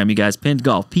Instagram, you guys. Pinned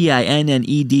Golf,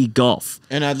 PINNED Golf.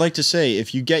 And I'd like to say,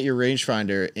 if you get your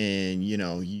rangefinder and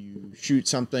you shoot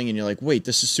something and you're like, wait,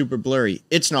 this is super blurry,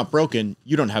 it's not broken.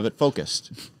 You don't have it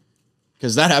focused,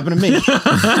 because that happened to me.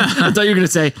 I thought you were gonna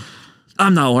say,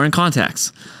 I'm not wearing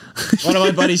contacts. One of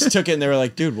my buddies took it and they were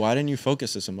like, dude, why didn't you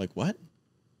focus this? I'm like, what?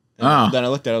 And then I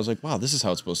looked at it, I was like, wow, this is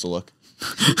how it's supposed to look.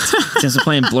 Since been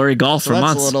playing blurry golf for That's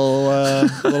months. a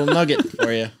little nugget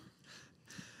for you.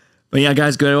 But yeah,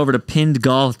 guys, go over to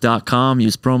pinnedgolf.com.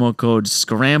 Use promo code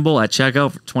Scramble at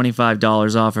checkout for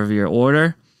 $25 off of your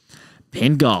order.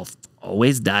 Pinned Golf,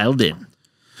 always dialed in.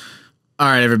 All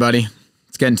right, everybody.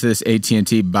 Let's get into this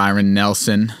AT&T Byron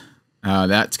Nelson.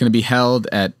 That's going to be held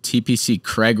at TPC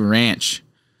Craig Ranch,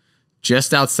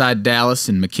 just outside Dallas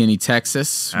in McKinney,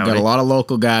 Texas. We've got a lot of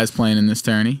local guys playing in this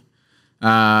tourney.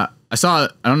 I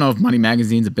don't know if Money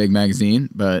Magazine's a big magazine,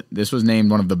 but this was named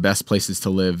one of the best places to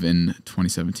live in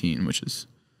 2017, which is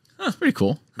pretty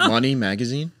cool. Money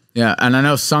Magazine? Yeah, and I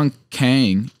know Sung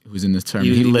Kang, who's in this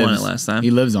tournament, He won it last time.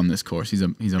 He lives on this course. He's a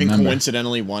And member.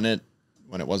 coincidentally won it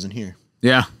when it wasn't here.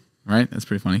 Yeah, right? That's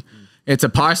pretty funny. It's a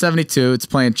par 72. It's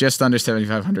playing just under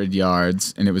 7,500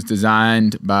 yards, and it was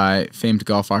designed by famed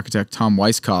golf architect Tom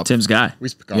Weisskopf. Tim's guy.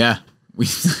 Yeah.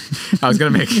 I was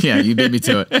going to make, you beat me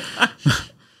to it.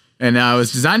 And it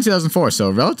was designed in 2004,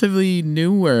 so relatively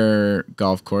newer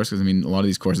golf course, because, a lot of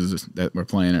these courses that we're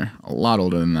playing are a lot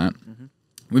older than that. Mm-hmm.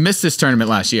 We missed this tournament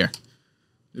last year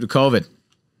due to COVID. It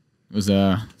was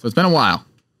so it's been a while.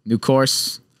 New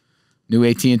course, new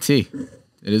AT&T.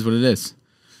 It is what it is.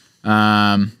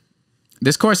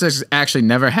 This course has actually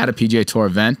never had a PGA Tour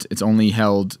event. It's only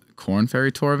held Korn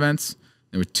Ferry Tour events.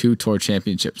 There were 2 Tour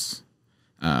championships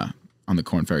on the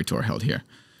Korn Ferry Tour held here.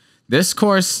 This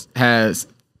course has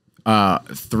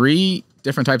 3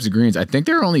 different types of greens. I think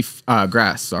there are only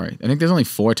grass. Sorry, I think there's only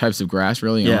 4 types of grass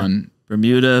really on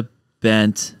Bermuda,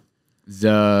 bent,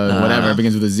 whatever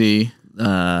begins with a Z.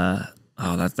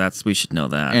 That's we should know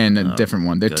that. And a different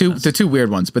one. They're two weird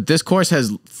ones, but this course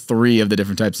has 3 of the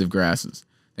different types of grasses.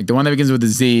 Like the one that begins with a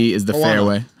Z is the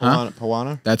fairway.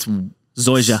 Poana? That's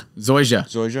Zoysia.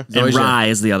 Zoysia? And Rye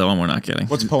is the other one we're not getting.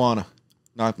 What's Poana?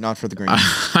 Not for the green.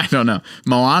 I don't know.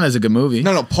 Moana's a good movie.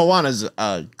 No, Poana's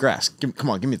grass. Come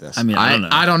on, give me this. I mean, I don't know.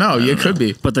 I don't know. It could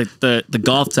be. But the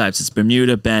golf types, it's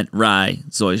Bermuda, bent, Rye,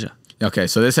 Zoysia. Okay,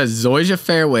 so this has Zoysia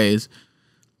fairways,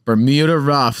 Bermuda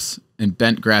roughs, and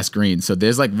bent grass greens. So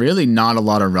there's like really not a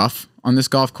lot of rough on this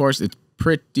golf course. It's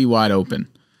pretty wide open.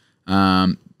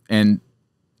 And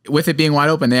with it being wide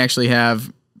open, they actually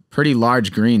have pretty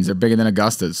large greens. They're bigger than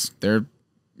Augusta's. They're,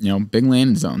 big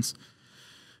landing zones.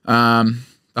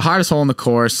 The hardest hole in the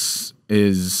course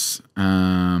is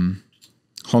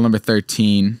hole number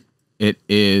 13. It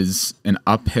is an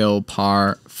uphill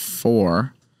par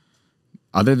 4.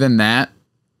 Other than that,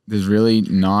 there's really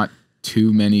not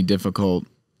too many difficult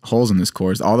holes in this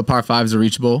course. All the par 5s are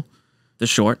reachable. They're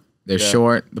short. They're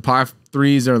short. The par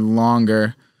 3s are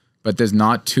longer, but there's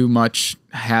not too much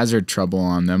hazard trouble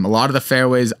on them. A lot of the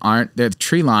fairways they're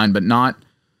tree lined, but not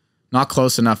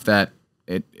close enough that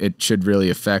it should really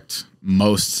affect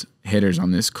most hitters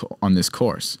on this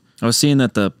course. I was seeing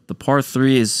that the par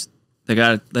 3 is they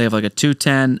have like a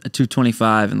 210, a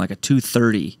 225, and like a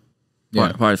 230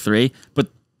 par 3. But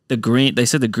they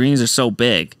said the greens are so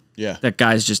big that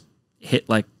guys just hit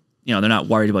like they're not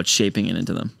worried about shaping it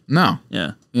into them. No.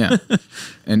 Yeah.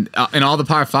 and all the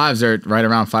par 5s are right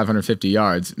around 550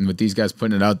 yards, and with these guys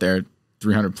putting it out there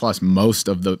 300 plus, most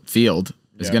of the field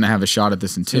is going to have a shot at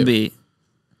this in 2.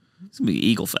 It's gonna be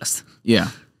Eagle Fest.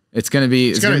 Yeah, it's gonna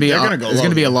be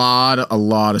a lot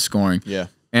of scoring. Yeah,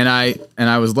 and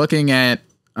I was looking at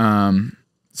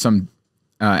some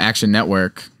Action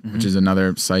Network, which is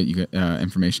another site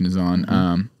information is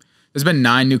on. There's been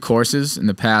 9 new courses in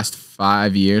the past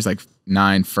 5 years, like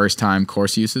 9 first-time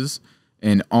course uses,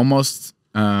 and almost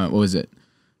what was it?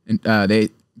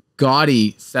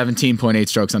 Gaudy 17.8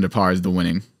 strokes under par is the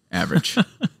winning average.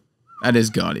 That is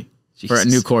gaudy. For a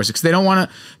new course, because they don't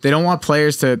want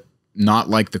players to not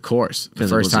like the course the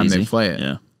first time they play it.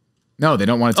 Yeah. No, they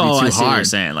don't want it to be too I see hard. What you're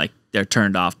saying, like they're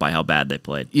turned off by how bad they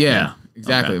played. Yeah,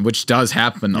 exactly. Okay. Which does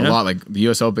happen a lot. Like the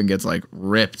U.S. Open gets like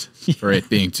ripped for it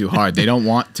being too hard. They don't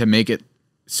want to make it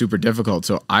super difficult.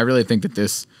 So I really think that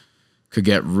this could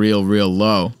get real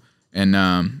low. And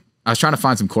I was trying to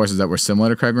find some courses that were similar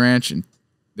to Craig Ranch, and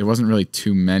there wasn't really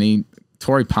too many.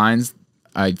 Torrey Pines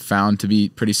I found to be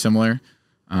pretty similar.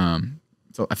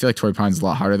 So I feel like Torrey Pines is a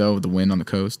lot harder though with the wind on the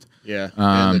coast. Yeah,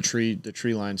 and the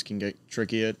tree lines can get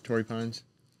tricky at Torrey Pines.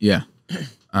 Yeah.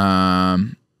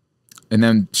 And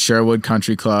then Sherwood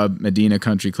Country Club, Medina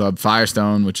Country Club,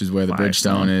 Firestone, which is where the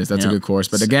Bridgestone is. That's a good course.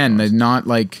 But again, they're not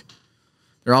like,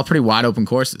 they're all pretty wide open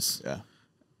courses. Yeah.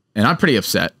 And I'm pretty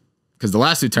upset because the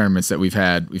last 2 tournaments that we've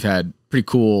had pretty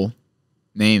cool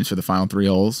names for the final 3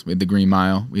 holes. We had the Green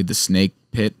Mile. We had the Snake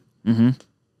Pit. Mm-hmm.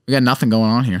 We got nothing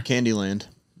going on here. Candyland.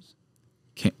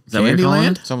 Is that what you're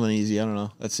calling it? Something easy. I don't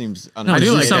know. That seems. I No, don't do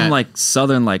do like something that. like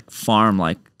southern, like farm,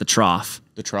 like the trough.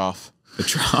 the trough. The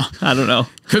trough. I don't know.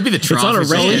 Could be the trough. on a or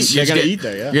something. range. You gotta eat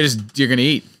there. Yeah. You're gonna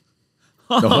eat.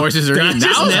 The horses are Did I eating.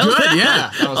 just That was nail good.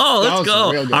 that? Yeah. Oh, that let's was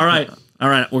real go. good. All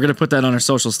right. We're gonna put that on our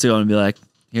socials too. I'm gonna be like,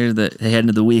 here's the heading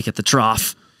of the week at the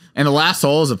trough. And the last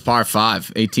hole is a par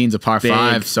 5. 18's a par Big.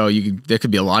 5. So there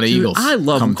could be a lot of Dude, eagles. I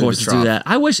love when coming through the courses do trough. that.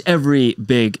 I wish every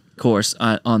big course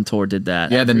on tour did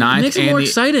that. Yeah, the It ninth makes it and more the-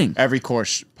 exciting. Every course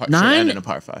should 9 end in a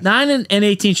par 5. 9 and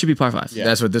 18 should be par 5. Yeah.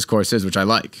 That's what this course is, which I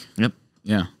like. Yep.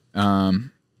 Yeah.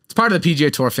 It's part of the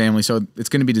PGA Tour family, so it's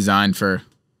going to be designed for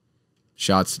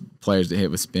shots players to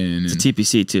hit with spin. And,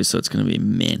 TPC too, so it's gonna be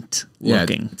mint yeah,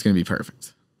 looking. it's going to be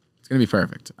perfect. It's going to be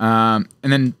perfect. And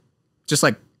then just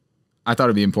like I thought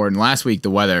it'd be important. Last week, the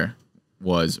weather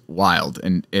was wild,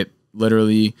 and it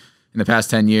literally in the past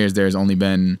 10 years, there's only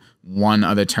been one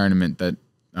other tournament that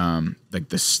like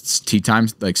the tee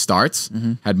times like starts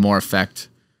had more effect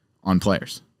on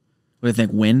players. What do you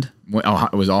think? Wind? Oh,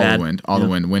 it was all Bad. the wind, all the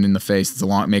wind in the face.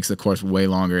 It's makes the course way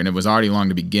longer, and it was already long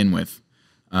to begin with.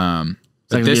 Is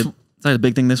But that a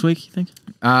big thing this week? You think?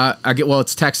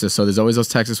 it's Texas, so there's always those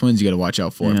Texas winds you got to watch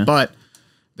out for. Yeah. But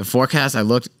the forecast, I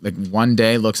looked like one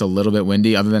day looks a little bit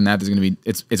windy. Other than that, there's gonna be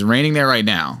it's raining there right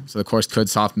now, so the course could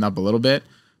soften up a little bit.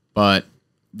 But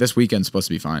this weekend's supposed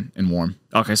to be fine and warm.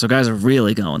 Okay, so guys are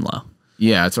really going low.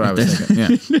 Yeah, that's what I was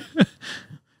thinking.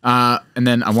 Yeah. And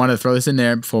then I wanted to throw this in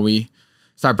there before we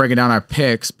start breaking down our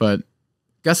picks, but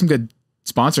got some good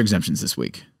sponsor exemptions this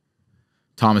week.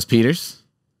 Thomas Peters,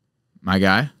 my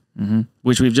guy,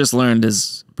 Which we've just learned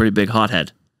is a pretty big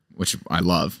hothead. which I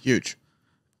love. Huge.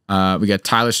 We got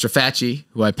Tyler Strafacci,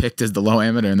 who I picked as the low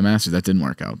amateur in the Masters. That didn't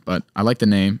work out, but I like the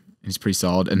name. He's pretty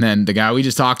solid. And then the guy we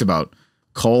just talked about,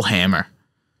 Cole Hammer.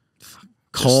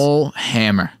 Cole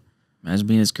Hammer. Imagine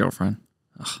being his girlfriend.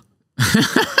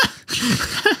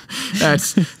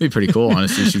 That's be pretty cool,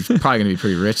 honestly. She's probably going to be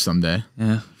pretty rich someday.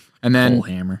 Yeah. And then Cole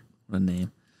Hammer. What a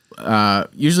name.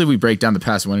 usually we break down the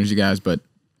past winners, you guys, but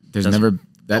there's never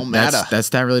don't matter. that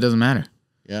stat really doesn't matter.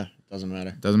 Yeah, doesn't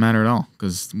matter. Doesn't matter at all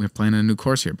because we're playing a new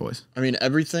course here, boys. I mean,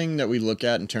 everything that we look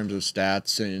at in terms of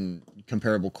stats and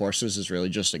comparable courses is really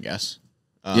just a guess.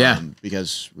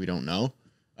 Because we don't know.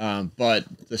 But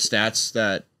the stats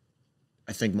that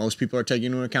I think most people are taking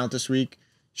into account this week,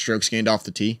 strokes gained off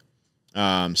the tee.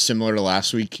 Similar to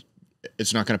last week,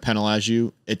 it's not going to penalize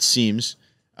you, it seems.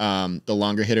 The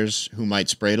longer hitters who might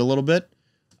spray it a little bit.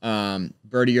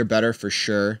 Birdie or better for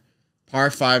sure. Par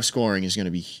 5 scoring is going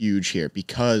to be huge here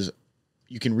because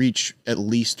you can reach at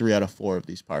least 3 out of 4 of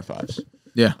these par 5s.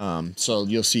 Yeah. So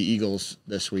you'll see eagles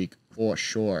this week for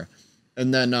sure.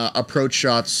 And then approach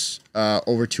shots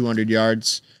over 200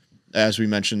 yards. As we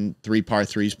mentioned, 3 par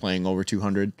 3s playing over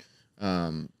 200.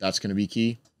 That's going to be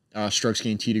key. Strokes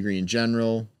gained tee degree in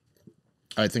general.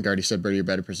 I think I already said birdie or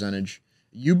better percentage.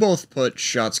 You both put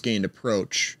shots gained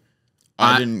approach.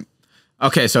 I didn't.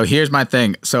 Okay, so here's my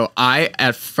thing. So I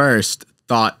at first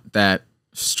thought that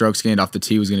strokes gained off the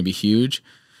tee was going to be huge,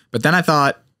 but then I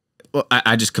thought, well,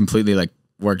 I just completely like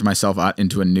worked myself out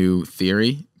into a new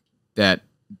theory that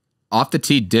off the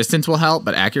tee distance will help,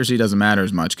 but accuracy doesn't matter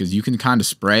as much because you can kind of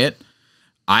spray it.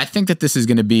 I think that this is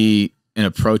going to be an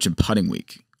approach and putting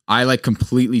week. I like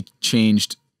completely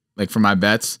changed like for my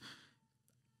bets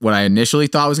what I initially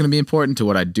thought was going to be important to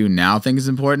what I do now think is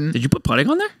important. Did you put putting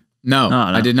on there? No, no.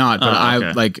 I did not. But okay.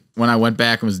 I like when I went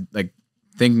back and was like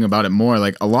thinking about it more,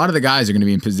 like a lot of the guys are going to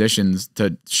be in positions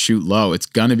to shoot low. It's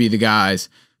going to be the guys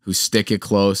who stick it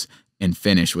close and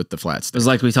finish with the flat stick. It was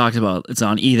like we talked about. It's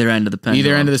on either end of the pendulum.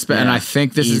 Either end of the spin. And I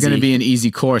think this is going to be an easy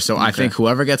course. So I think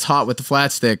whoever gets hot with the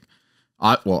flat stick,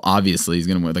 well, obviously he's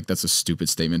going to win. Like that's a stupid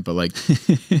statement, but like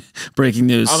breaking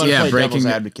news. I'm gonna play breaking devil's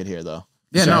advocate here, though.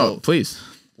 yeah, So, no, please.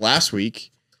 Last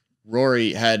week,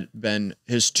 Rory had been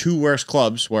his 2 worst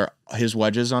clubs were his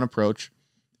wedges on approach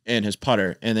and his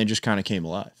putter, and they just kind of came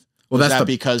alive. Well, Was that's that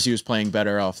because he was playing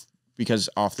better off because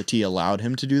off the tee allowed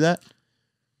him to do that?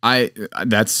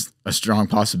 That's a strong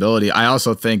possibility. I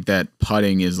also think that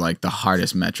putting is like the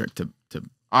hardest metric to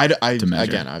I measure.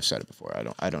 again, I've said it before.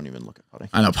 I don't even look at putting.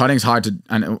 I know putting's hard to.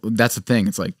 I know that's the thing.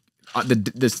 It's like the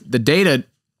data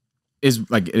is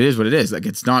like it is what it is. Like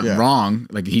it's not wrong.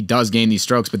 Like he does gain these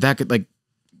strokes, but that could like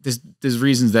there's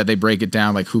reasons that they break it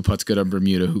down, like who puts good on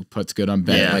Bermuda, who puts good on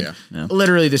Ben. Yeah.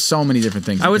 Literally, there's so many different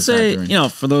things. I would say,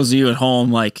 for those of you at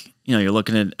home, like, you're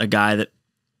looking at a guy that,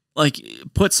 like,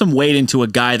 put some weight into a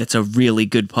guy that's a really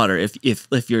good putter.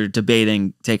 If you're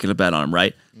debating taking a bet on him,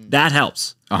 right? That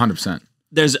helps. 100%.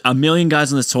 There's a million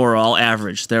guys on this tour all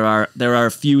average. There are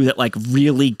a few that like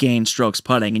really gain strokes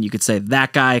putting, and you could say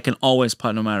that guy can always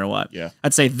putt no matter what. Yeah.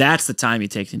 I'd say that's the time you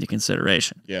take into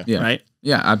consideration. Yeah. Right?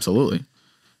 Yeah, absolutely.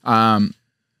 Yeah.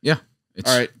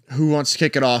 All right. Who wants to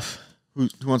kick it off? Who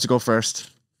wants to go first?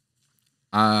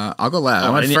 I'll go last.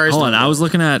 I went first. Hold on. I was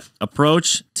looking at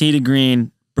approach, tee to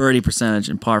green, birdie percentage,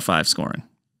 and par 5 scoring.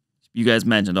 You guys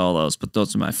mentioned all those, but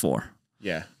those are my 4.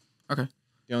 Yeah. Okay.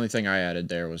 The only thing I added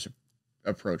there was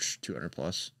approach 200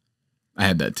 plus. I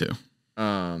had that too.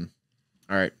 All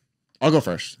right. I'll go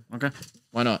first. Okay.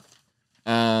 Why not?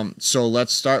 So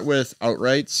let's start with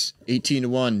outrights.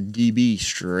 18-1 DB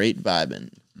straight vibing.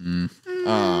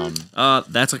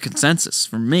 That's a consensus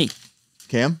for me.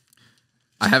 Cam?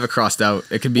 I have it crossed out.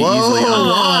 It can be Whoa, easily.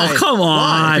 why? Oh, come It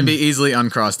on. can be easily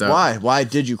uncrossed out. Why? Why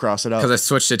did you cross it out? Because I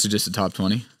switched it to just a top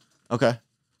 20. Okay.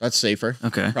 That's safer.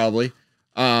 Okay. Probably.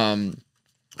 I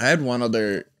had one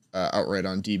other outright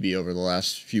on DB over the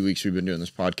last few weeks we've been doing this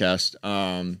podcast.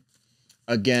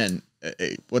 Again,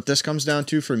 what this comes down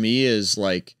to for me is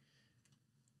like,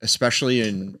 especially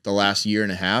in the last year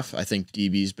and a half, I think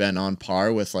DB's been on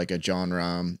par with like a John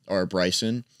Rahm or a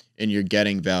Bryson, and you're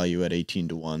getting value at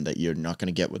 18-1 that you're not going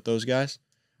to get with those guys.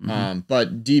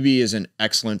 But DB is an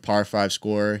excellent par 5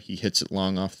 scorer. He hits it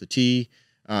long off the tee.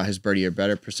 His birdie or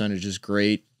better percentage is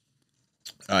great.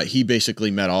 He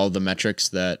basically met all the metrics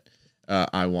that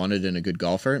I wanted in a good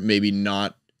golfer. Maybe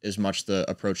not as much the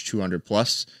approach 200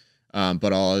 plus,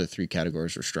 but all other 3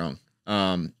 categories were strong.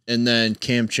 And then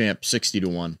Cam Champ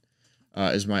 60-1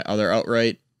 is my other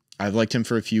outright. I've liked him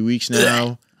for a few weeks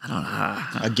now. I don't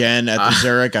know. Again, at the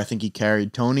Zurich, I think he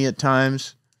carried Tony at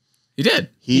times. He did.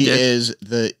 He is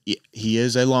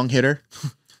a long hitter.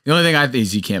 The only thing I think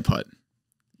is he can't putt.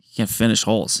 He can't finish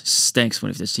holes. He stinks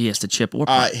when he has to chip or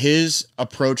putt. His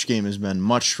approach game has been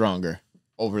much stronger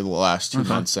over the last 2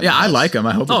 months. Yeah, I like him.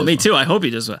 I hope. Me too. I hope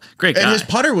he does well. Great guy. And his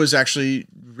putter was actually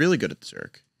really good at the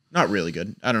Zurich. Not really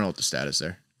good. I don't know what the stat is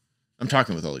there. I'm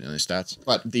talking with all the other stats,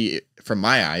 but from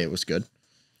my eye, it was good.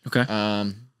 Okay.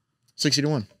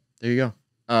 60-1. There you go.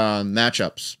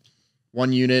 Matchups.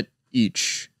 1 unit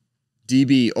each.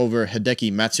 DB over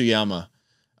Hideki Matsuyama.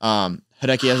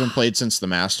 Hideki hasn't played since the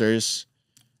Masters.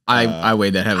 I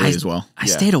weighed that heavily as well. I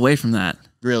stayed away from that.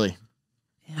 Really?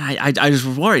 Yeah, I just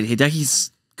was worried.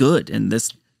 Hideki's good, and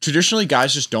this. Traditionally,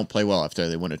 guys just don't play well after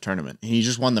they win a tournament. He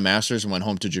just won the Masters and went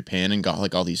home to Japan and got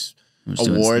like all these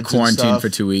awards. Quarantined for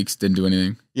 2 weeks, didn't do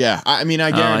anything. Yeah, I mean,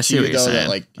 I guarantee you though that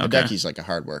like Okay. Hideki's like a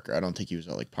hard worker. I don't think he was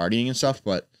like partying and stuff,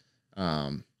 but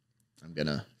I'm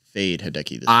gonna fade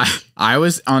Hideki this week. I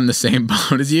was on the same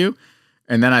boat as you,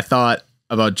 and then I thought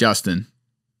about Justin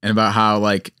and about how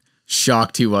like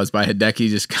shocked he was by Hideki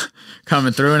just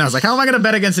coming through, and I was like, how am I gonna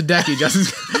bet against Hideki?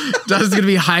 Justin's gonna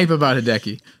be hype about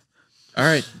Hideki. All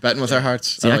right, betting with our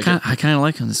hearts. See, I kind of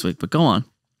like him this week, but go on.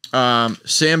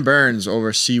 Sam Burns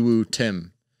over Siwoo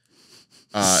Tim.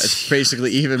 It's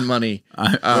basically even money.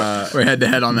 We're head to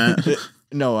head on that.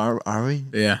 No, are we?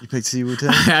 Yeah. You picked Siwoo Tim?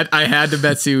 I had to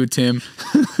bet Siwoo Tim.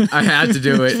 I had to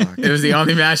do it. It was the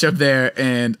only matchup there,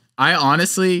 and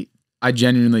I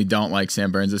genuinely don't like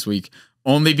Sam Burns this week.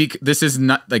 Only because this is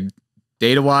not like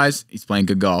data wise, he's playing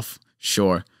good golf.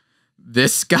 Sure.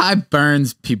 This guy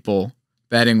burns people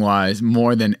betting wise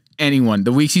more than anyone.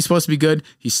 The weeks he's supposed to be good,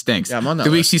 he stinks. Yeah, I'm on that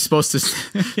the weeks list. he's supposed to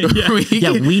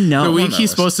we know. The week he's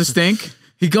supposed to stink,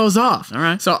 he goes off. All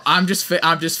right. So I'm just fading.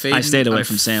 I stayed away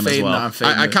from Sam as well.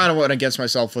 I kind of went against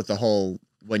myself with the whole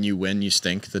when you win, you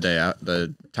stink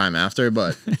the time after,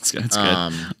 but It's good.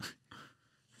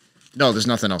 no, there's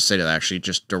nothing else to say to that. Actually,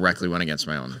 just directly went against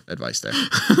my own advice there.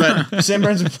 But Sam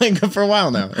Burns has been playing good for a while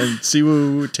now, and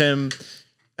Siwoo Tim,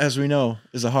 as we know,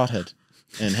 is a hothead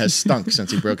and has stunk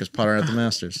since he broke his putter at the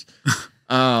Masters.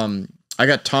 I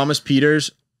got Thomas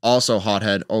Peters, also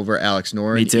hothead, over Alex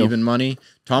Noren. Me too. Even money.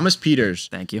 Thomas Peters.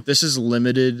 Thank you. This is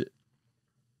limited.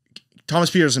 Thomas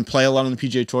Peters doesn't play a lot on the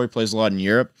PGA Tour. He plays a lot in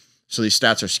Europe, so these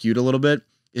stats are skewed a little bit.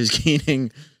 Is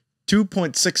gaining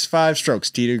 2.65 strokes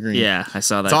tee to green. Yeah, I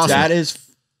saw that. It's awesome.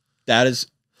 That is.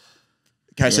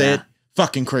 Can I say it?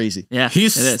 Fucking crazy. Yeah, it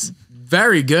is.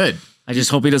 very good. I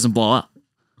just hope he doesn't blow up.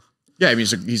 Yeah, I mean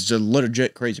he's a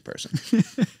legit crazy person,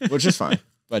 which is fine.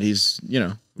 But he's No, who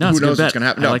it's a good knows what's bet. gonna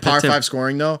happen. I No, like that par too. 5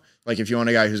 scoring though. Like if you want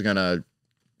a guy who's gonna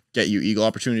get you eagle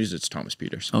opportunities, it's Thomas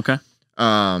Peters. Okay.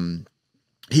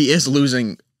 He is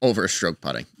losing over stroke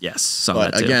putting. Yes. Saw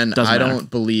But that too. again, Doesn't I matter. don't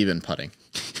believe in putting.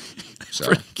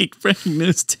 So Breaking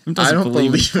news. Tim I doesn't don't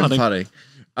believe in putting.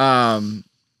 putting.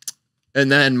 And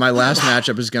then my last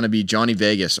matchup is going to be Johnny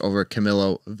Vegas over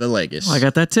Camilo Villegas. Oh, I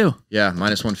got that too. Yeah,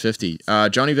 minus 150.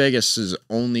 Johnny Vegas's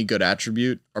only good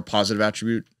attribute or positive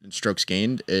attribute in strokes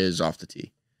gained is off the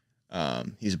tee.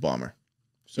 He's a bomber.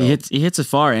 So He hits it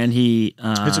far, and he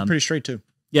hits it pretty straight too.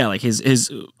 yeah, like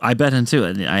his I bet him too.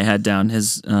 And I had down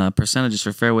his percentages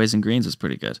for fairways and greens was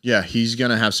pretty good. Yeah, he's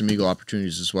gonna have some eagle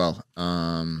opportunities as well.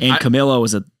 And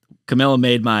Camilo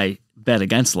made my bet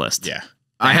against list. Yeah,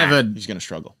 he's gonna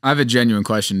struggle. I have a genuine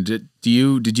question. Did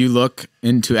you look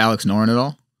into Alex Noren at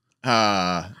all?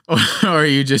 Or are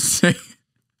you just saying?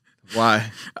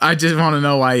 Why? I just want to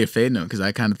know why you're fading him, because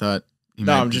I kind of thought.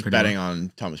 No, I'm just betting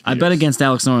on Thomas Peters. I bet against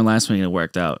Alex Noren last week and it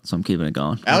worked out, so I'm keeping it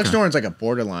going. Alex Noren's like a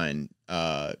borderline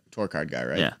tour card guy,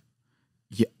 right? Yeah.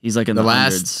 Yeah. He's like in The the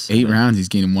last hundreds. 8 rounds, he's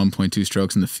gaining 1.2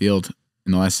 strokes in the field.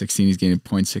 In the last 16, he's gaining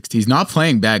 0.6. He's not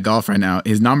playing bad golf right now.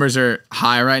 His numbers are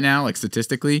high right now, like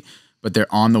statistically, but they're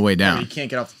on the way Yeah, but down. he can't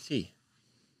get off the tee.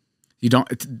 You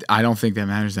don't. I don't think that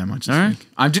matters that much. This All right. week.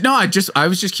 I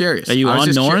was just curious. Are you I was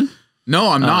on just Noren? No,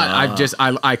 I'm not.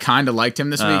 I kind of liked him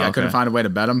this week. I couldn't okay. find a way to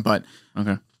bet him, but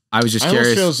Okay. I was just I almost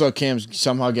curious. feel as though Cam's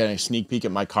somehow getting a sneak peek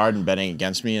at my card and betting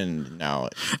against me, and now.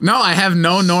 No, I have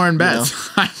no Noren bets.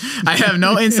 I have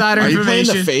no insider Are you playing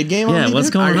information. the fade game? Yeah, on me, what's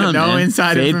dude? going I on, have no man?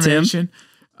 inside Fade Tim. information.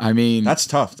 I mean, That's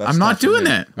tough. That's I'm not tough for doing me.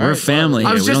 that. We're a family I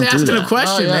here. was We just don't do asking that. a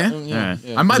question, man. All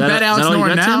right. I might Is that- bet is Alex that all you Noren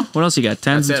got, now. Tim? What else you got? 10s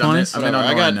That's and it, I'm 20s? in Whatever.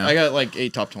 number one now. I got like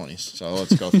 8 top 20s, so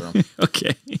let's go through them.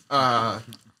 Okay.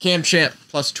 Cam Champ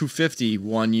plus 250,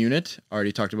 1 unit.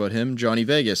 Already talked about him. Johnny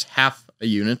Vegas, half a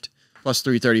unit, plus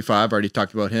 335. Already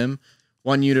talked about him.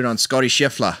 1 unit on Scotty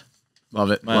Scheffler. Love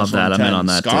it. Love that. I'm in on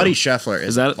that, too. Scotty Scheffler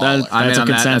is that- baller. that- I'm That's in a on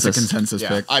that. That's a consensus. consensus Yeah,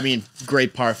 pick. I mean,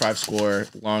 great par 5 score,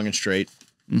 long and straight.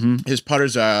 Mm-hmm. His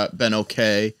putter's been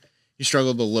okay. He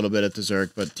struggled a little bit at the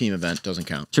Zurich, but team event doesn't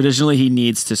count. Traditionally, he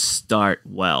needs to start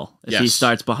well. If he Yes.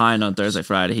 starts behind on Thursday,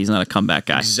 Friday, he's not a comeback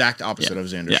guy. Exact opposite of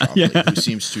Xander Yeah. Schauffele, Yeah. who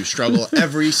seems to struggle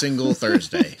every single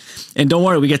Thursday. And don't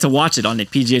worry, we get to watch it on the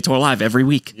PGA Tour Live every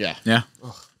week. Yeah. Yeah.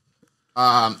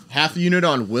 Half a unit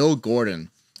on Will Gordon,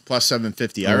 plus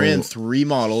 750. I ran 3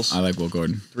 models. I like Will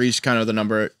Gordon. 3's kind of the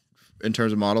number in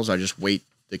terms of models. I just weight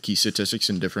the key statistics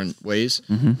in different ways.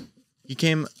 Mm-hmm. He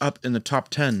came up in the top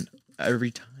 10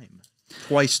 every time.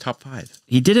 Twice top 5.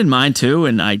 He did in mine too,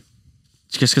 and I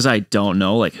just because I don't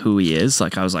know like who he is,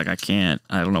 like I was like I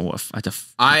don't know what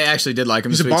I actually did like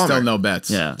him He's this a week. bomber. Still no bets.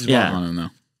 Yeah. He's Yeah. I don't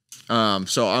know.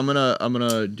 So I'm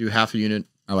gonna do half a unit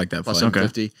I like that plus play.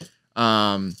 750.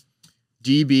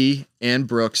 DB and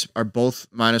Brooks are both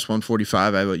minus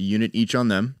 145. I have a unit each on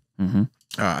them. Mm-hmm.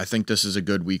 I think this is a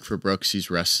good week for Brooks. He's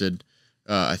rested.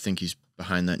 I think he's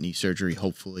behind that knee surgery,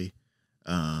 hopefully.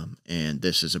 And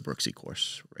this is a Brooksy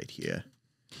course right here.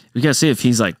 We gotta see if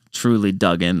he's like truly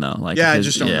dug in though. Like, Yeah, I his-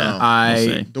 just don't know. we'll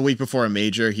see. The week before a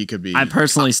major, he could be. I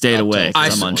personally stayed up away till-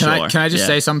 because I'm unsure. Can I just Yeah.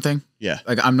 say something? Yeah.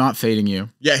 Like, I'm not fading you.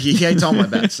 Yeah, he hates all my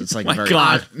bets. It's like My very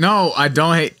God. No, I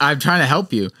don't hate. I'm trying to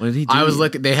help you. What did he do? I was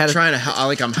looking. They had I'm a. trying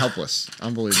to. I'm helpless.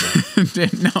 Unbelievable.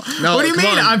 No. What do you come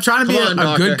mean? on. I'm trying to be Come on, a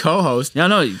Knocker. good co-host. No,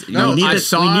 No, we need I this.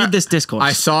 saw- We need this discourse.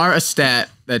 I saw a stat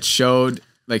that showed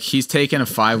like he's taken a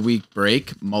 5-week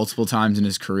break multiple times in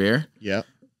his career, Yeah.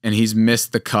 and he's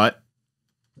missed the cut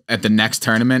at the next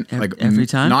tournament. Like every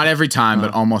time? Not every time,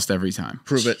 but almost every time.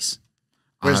 Prove it. Jeez.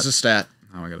 Where's the stat?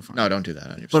 Oh, I gotta find. No, don't do that.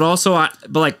 On your But also,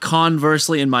 but like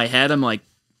conversely, in my head, I'm like,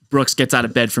 Brooks gets out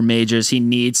of bed for majors. He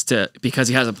needs to because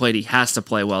he hasn't played. He has to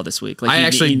play well this week.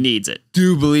 Like he needs it.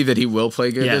 Do believe that he will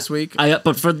play good Yeah. this week.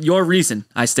 But for your reason,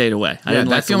 I stayed away. I Yeah, didn't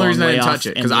that's like the only reason I long didn't way touch it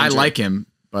off because and the I injury. like him,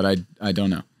 but I don't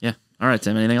know. Yeah. All right,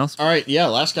 Tim. Anything else? All right. Yeah.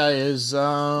 Last guy is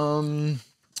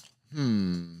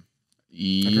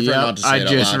Yeah, not to say I it out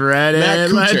just loud. read Matt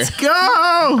it. Kuchar. Let's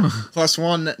go. plus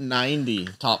 190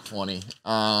 top 20.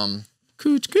 Cooch,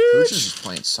 Cooch cooch. is just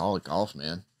playing solid golf,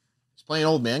 man. He's playing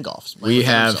old man golf. He's playing We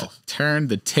within have himself. turned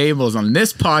the tables on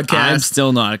this I'm podcast.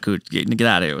 still not a coach. Get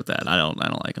out of here with that. I don't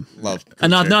like him. Love. And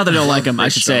not Kuchar. that I don't like him. I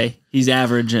Great should show. say he's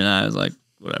average, and I was like,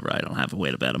 whatever. I don't have a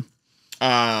way to bet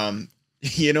him.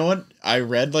 You know what? I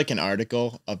read like an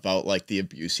article about like the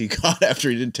abuse he got after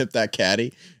he didn't tip that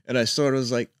caddy, and I sort of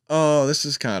was like, oh, this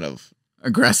is kind of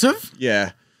Aggressive?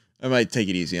 yeah. I might take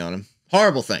it easy on him.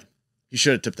 Horrible thing. He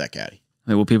should have tipped that caddy.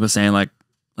 Like, what people saying like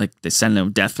they send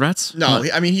him death threats? No,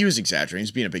 What? I mean he was exaggerating.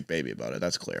 He's being a big baby about it.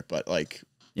 That's clear. But like,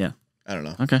 Yeah. I don't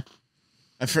know. Okay.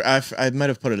 I might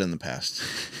have put it in the past.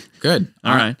 Good.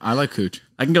 All right. I like Cooch.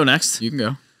 I can go next. You can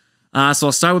go. So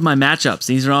I'll start with my matchups.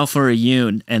 These are all for a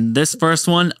Yoon. And this first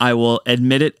one, I will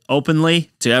admit it openly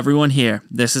to everyone here.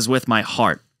 This is with my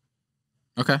heart.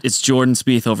 Okay. It's Jordan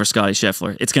Spieth over Scotty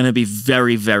Scheffler. It's going to be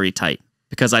very, very tight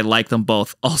because I like them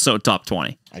both. Also top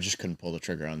 20. I just couldn't pull the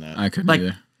trigger on that. I couldn't Like,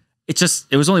 either.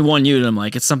 it was only one Yoon, and I'm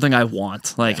like, it's something I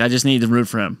want. Like, I just need to root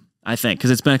for him, I think,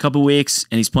 because it's been a couple weeks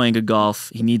and he's playing good golf.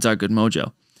 He needs our good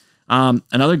mojo.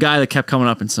 Another guy that kept coming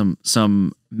up in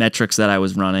some metrics that I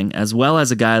was running, as well as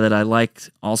a guy that I liked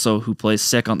also who plays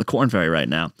sick on the Corn Ferry right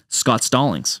now, Scott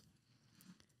Stallings.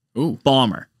 Ooh.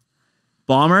 Bomber.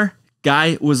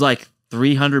 Guy was like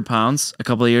 300 pounds a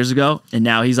couple of years ago, and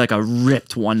now he's like a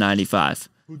ripped 195.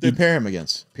 Who'd they pair him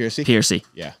against? Piercy? Piercy.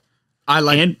 Yeah. I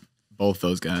like And both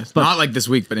those guys. Not like this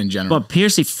week, but in general. but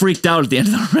Piercy freaked out at the end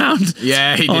of the round.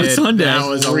 yeah, he on did. Sunday. That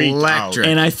was Freaked electric.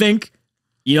 And I think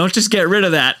you don't just get rid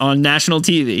of that on national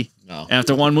TV No.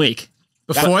 after 1 week.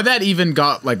 Before that even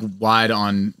got like wide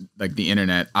on like the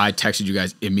internet, I texted you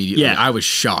guys immediately. Yeah. I was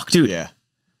shocked. Dude, Yeah.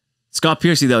 Scott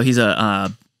Piercy, though, he's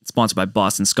a sponsored by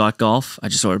Boston Scott Golf. I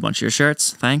just ordered a bunch of your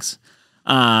shirts. Thanks.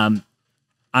 I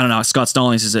don't know. Scott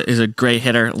Stallings is a great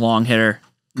hitter, long hitter,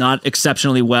 not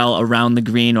exceptionally well around the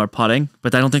green or putting,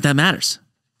 but I don't think that matters.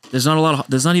 There's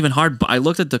not even hard. I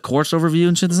looked at the course overview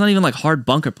and shit. There's not even like hard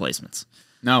bunker placements.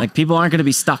 No. Like people aren't going to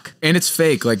be stuck. And it's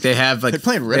fake. Like they have like They're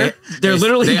playing Ritter? They're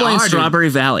literally they playing are, dude. Strawberry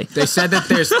Valley. They said that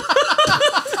there's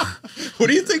What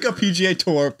do you think a PGA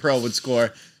Tour pro would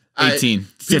score? 18.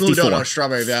 People who don't 54. know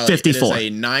Strawberry Valley. 54. It is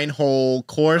a 9-hole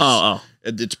course. Oh.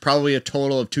 It's probably a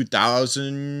total of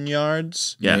 2,000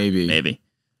 yards. Yeah, Maybe. maybe.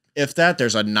 If that,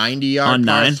 there's a 90-yard On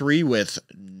par 9? 3 with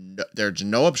there's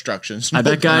no obstructions. I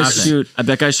no bet guys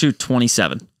nothing. shoot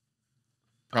 27.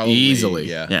 Probably, Easily.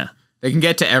 Yeah. Yeah. They can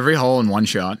get to every hole in one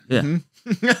shot. Yeah.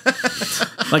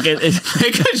 Like it,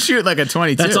 They could shoot like a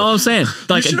 22. that's all I'm saying. You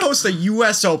Like should host the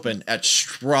U.S. Open at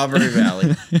Strawberry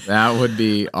Valley. That would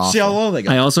be awesome. See how low they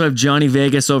I go. also have Johnny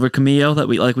Vegas over Camillo that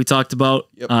we talked about.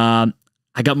 Yep.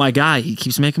 I got my guy. He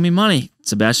keeps making me money.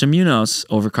 Sebastian Munoz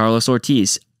over Carlos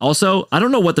Ortiz. Also, I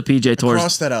don't know what the PGA Tour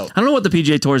Cross that out. I don't know what the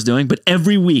PGA Tour is doing, but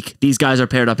every week these guys are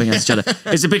paired up against each other.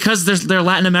 Is it because they're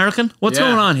Latin American? What's Yeah,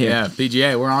 going on here? Yeah,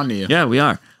 PGA, we're on to you. Yeah, we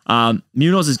are.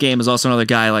 Munoz's game is also another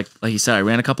guy, like he said, I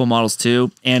ran a couple models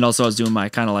too, and also I was doing my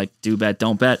kind of like do bet,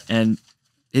 don't bet, and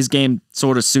his game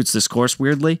sort of suits this course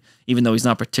weirdly, even though he's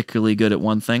not particularly good at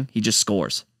one thing. He just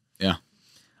scores. Yeah.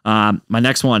 My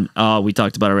next one, we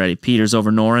talked about already. Peters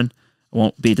over Noren. I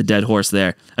won't beat the dead horse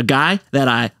there. A guy that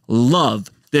I love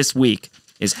this week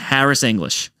is Harris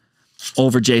English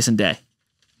over Jason Day.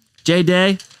 Jay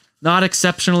Day, not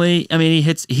exceptionally. I mean,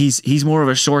 he's more of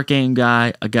a short game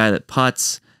guy, a guy that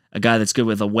putts, a guy that's good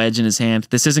with a wedge in his hand.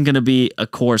 This isn't going to be a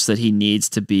course that he needs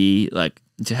to be like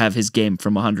to have his game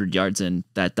from 100 yards in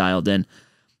that dialed in.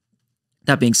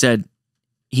 That being said,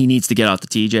 he needs to get off the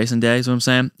tee, Jason Day, is what I'm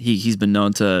saying. He's been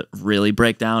known to really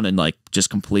break down and like just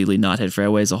completely not hit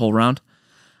fairways the whole round.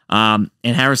 And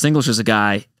Harris English is a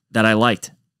guy that I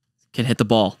liked. Can hit the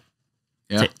ball.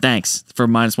 Yeah. Thanks for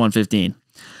minus 115.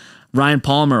 Ryan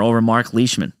Palmer over Mark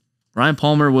Leishman. Ryan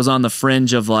Palmer was on the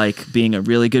fringe of like being a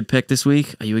really good pick this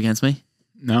week. Are you against me?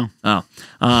 No. Oh,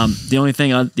 the only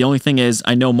thing is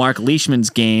I know Mark Leishman's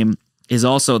game is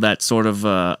also that sort of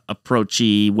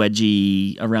approachy,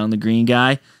 wedgy around the green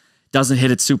guy. Doesn't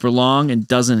hit it super long and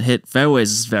doesn't hit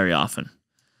fairways very often.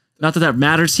 Not that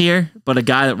matters here, but a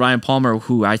guy that Ryan Palmer,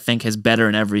 who I think is better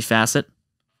in every facet.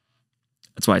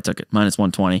 That's why I took it. Minus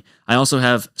 120. I also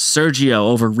have Sergio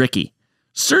over Ricky.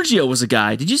 Sergio was a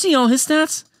guy. Did you see all his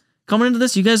stats coming into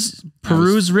this? You guys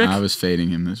peruse Rick? I was fading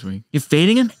him this week. You're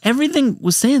fading him? Everything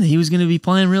was saying that he was going to be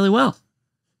playing really well.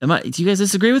 Do you guys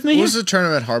disagree with me What here? was the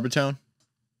tournament at Harbortown?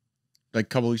 Like a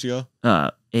couple weeks ago?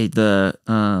 No, it was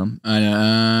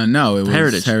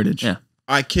Heritage. Yeah.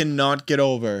 I cannot get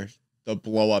over the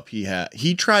blow up he had.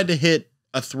 He tried to hit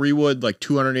a 3-wood like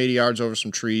 280 yards over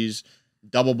some trees,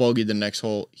 double bogeyed the next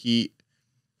hole.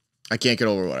 I can't get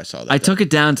over what I saw. I took it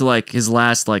down to like his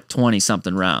last like 20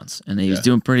 something rounds and he was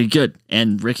doing pretty good.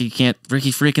 And Ricky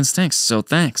freaking stinks. So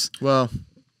thanks. Well,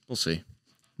 we'll see.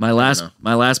 My last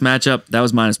matchup, that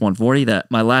was minus 140.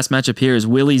 My last matchup here is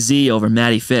Willie Z over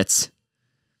Matty Fitz.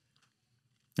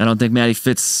 I don't think Matty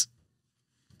Fitz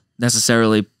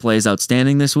necessarily plays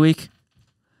outstanding this week.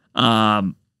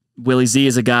 Willie Z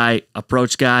is a guy,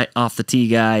 approach guy, off the tee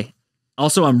guy.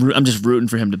 Also, I'm just rooting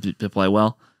for him to play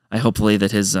well. Hopefully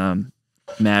that his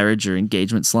marriage or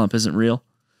engagement slump isn't real.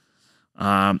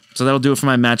 So that'll do it for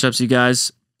my matchups, you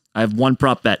guys. I have one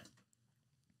prop bet.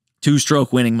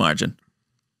 2-stroke winning margin.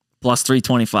 Plus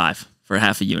 325 for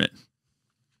half a unit.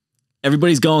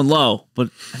 Everybody's going low, but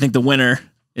I think the winner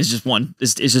is just one.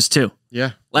 It's just 2.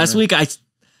 Yeah. Last week,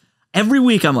 every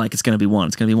week I'm like, it's going to be one.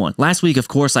 It's going to be one. Last week, of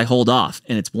course, I hold off,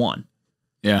 and it's one.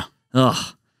 Yeah.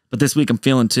 Ugh. But this week I'm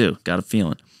feeling two. Got a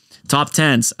feeling. Top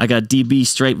 10s, I got DB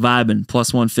straight vibing,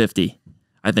 plus 150.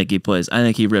 I think he plays. I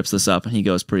think he rips this up, and he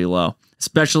goes pretty low.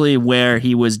 Especially where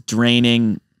he was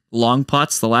draining long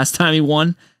putts the last time he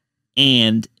won,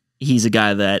 and he's a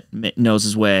guy that knows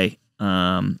his way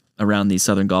around these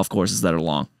southern golf courses that are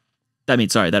long. That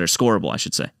are scoreable, I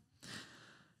should say.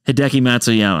 Hideki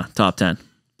Matsuyama, top 10,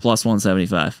 plus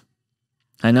 175.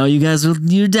 I know you guys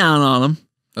you're down on him.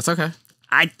 That's okay.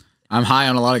 I'm high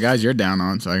on a lot of guys you're down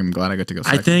on, so I'm glad I got to go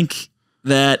second. I think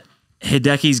that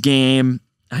Hideki's game,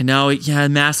 I know,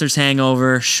 Masters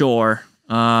hangover, sure.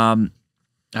 I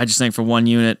just think for one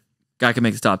unit, guy can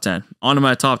make the top 10. On to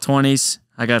my top 20s.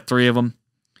 I got 3 of them.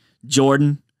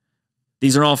 Jordan.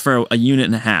 These are all for a unit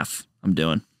and a half I'm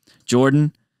doing.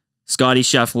 Jordan, Scotty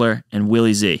Scheffler, and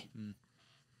Willie Z.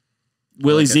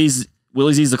 Willie Z's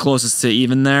the closest to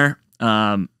even there.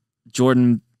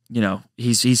 Jordan,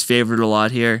 he's favored a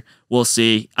lot here. We'll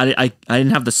see. I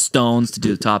didn't have the stones to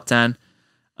do the top 10.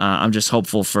 I'm just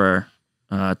hopeful for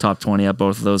top 20 at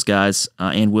both of those guys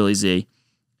and Willie Z.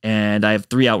 And I have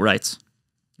 3 outrights.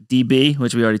 DB,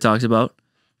 which we already talked about,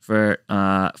 for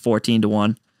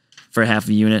 14-1 for half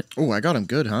a unit. Oh, I got him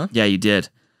good, huh? Yeah, you did.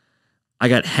 I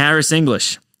got Harris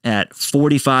English at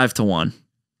 45-1.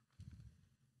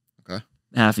 Okay.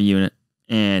 Half a unit.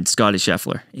 And Scotty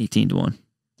Scheffler, 18-1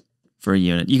 for a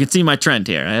unit. You can see my trend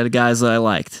here. I had guys that I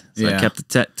liked. So I kept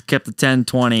the 10,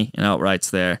 20, and outrights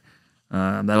there.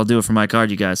 That'll do it for my card,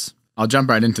 you guys. I'll jump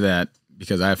right into that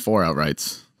because I have 4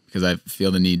 outrights because I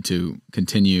feel the need to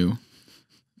continue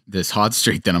this hot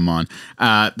streak that I'm on.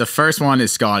 The first one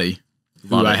is Scotty,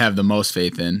 who I have the most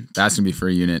faith in. That's going to be for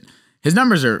a unit. His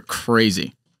numbers are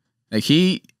crazy. Like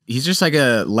he's just like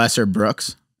a lesser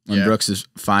Brooks when Brooks is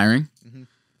firing. Mm-hmm.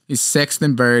 He's 6th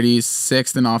in birdies,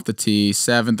 6th in off the tee,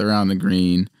 7th around the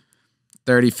green,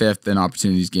 35th in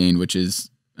opportunities gained, which is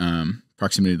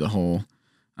proximity to the hole.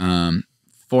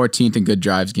 14th in good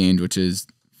drives gained, which is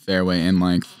fairway and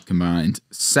length combined.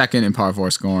 2nd in par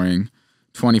 4 scoring.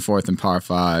 24th in par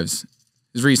 5s.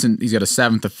 He's got a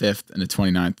 7th, a 5th, and a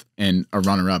 29th, and a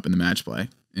runner-up in the match play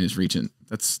in his recent.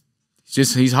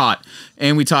 He's hot.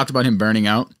 And we talked about him burning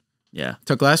out. Yeah.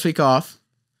 Took last week off.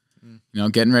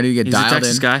 Getting ready to get dialed in.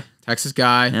 He's a Texas guy. Texas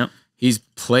guy. Yep. He's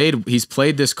played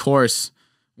this course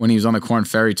when he was on the Korn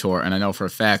Ferry Tour, and I know for a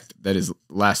fact that his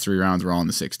last 3 rounds were all in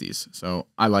the 60s. So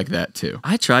I like that too.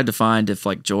 I tried to find if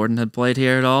Jordan had played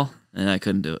here at all, and I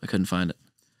couldn't do it. I couldn't find it.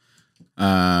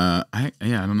 I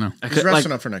don't know. He's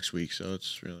resting up for next week, so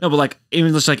it's really no, but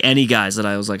even just any guys that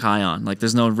I was high on,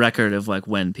 there's no record of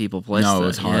when people play. No,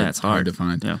 it's hard. Yeah, it's hard to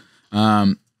find. Yeah.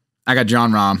 I got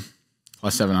John Rahm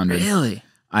plus 700. Really?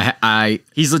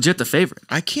 He's legit the favorite.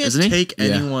 I can't take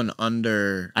anyone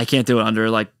under. I can't do it under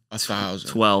 1,000.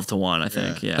 12-1 I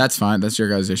think. Yeah. That's fine. That's your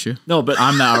guys' issue. No, but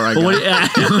I'm the outright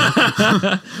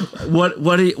guy.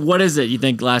 What is it? You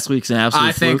think last week's an absolute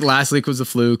I think fluke? last week was a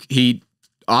fluke. He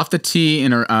off the tee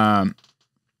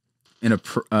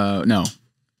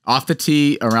off the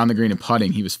tee around the green and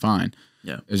putting, he was fine.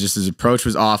 Yeah. It was just his approach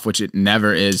was off, which it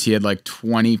never is. He had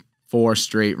 24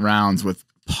 straight rounds with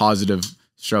positive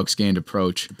strokes gained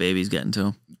approach. The baby's getting to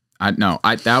him.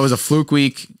 That was a fluke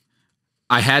week.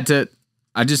 The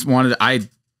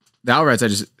outrights, I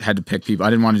just had to pick people. I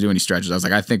didn't want to do any stretches. I was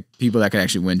I think people that could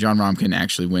actually win. John Rahm can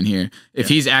actually win here. If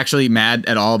he's actually mad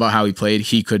at all about how he played,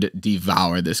 he could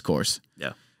devour this course.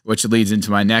 Yeah. Which leads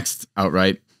into my next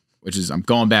outright, which is I'm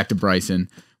going back to Bryson.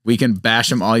 We can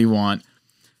bash him all you want.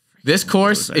 This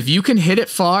course, if you can hit it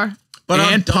far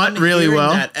and putt really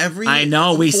well. I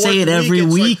know, we say it every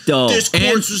week, though. This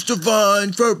course is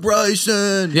divine for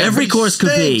Bryson. Yeah, every course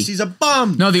could be. He's a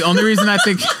bum. No, the only reason I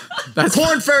think that's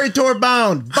Korn Ferry Tour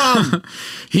bound. Bum.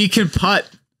 He can putt.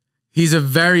 He's a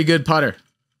very good putter.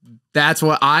 That's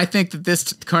what I think that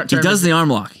this current He does the arm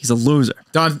lock. He's a loser.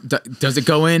 Does it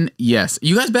go in? Yes.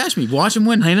 You guys bash me. Watch him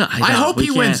win. I know. I hope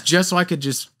he wins just so I could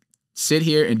just sit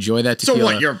here, enjoy that tequila. So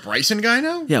what, you're a Bryson guy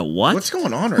now? Yeah, what? What's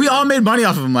going on right We now? all made money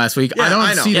off of him last week. Yeah, I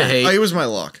don't see the hate. It was my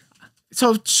luck.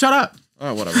 So shut up.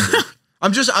 Oh, whatever.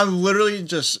 I'm literally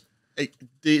just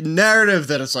the narrative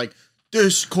that it's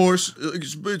this course,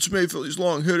 it's made for these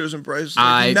long hitters and Bryson.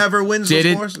 He never wins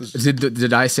those courses.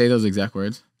 Did I say those exact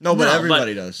words? No, but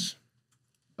everybody does.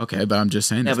 Okay, but I'm just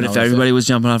saying. Yeah, but if everybody was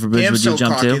jumping off a bridge, would you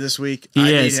jump too? This week.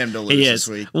 I need him to lose this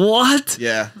week. What?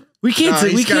 Yeah. We can't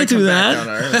do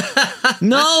that.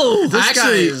 No, this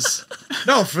guy is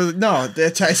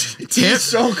he's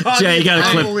so cocky. Jay,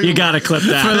 you gotta clip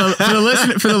that.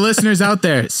 For the listeners out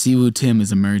there, Siwoo Tim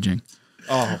is emerging.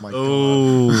 Oh my god.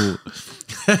 Oh.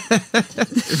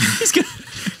 He's gonna,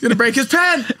 Gonna break his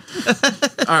pen.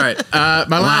 All right. My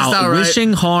last wow,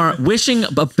 outright. wishing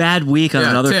a bad week on Yeah,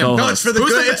 another Tim. co-host. No, it's for the Who's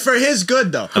good. the- It's for his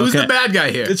good though. Who's Okay. the bad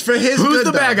guy here? It's for his Who's good.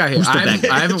 the bad guy here? Who's the bad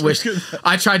guy? I haven't wished.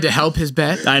 I tried to help his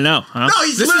bet. I know. Huh? No,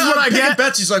 he's This is what I get.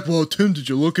 Bets. He's like, well, Tim, did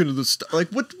you look into the stuff? Like,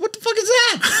 what the fuck is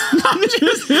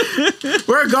that?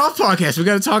 We're a golf podcast. We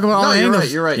got to talk about all No, the you're angles.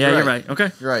 right. You're right. Yeah, you're right.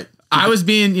 Okay. You're right. I was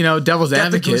being, devil's Get the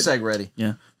advocate. goose egg ready.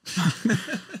 Yeah.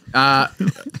 I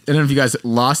don't know if you guys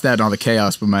lost that in all the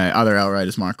chaos, but my other outright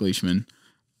is Mark Leishman.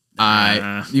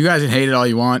 You guys can hate it all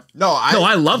you want. No,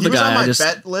 I love he the was guy. on I my just-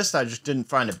 bet list. I just didn't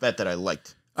find a bet that I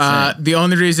liked. The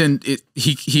only reason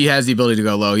he has the ability to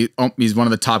go low. He's one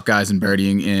of the top guys in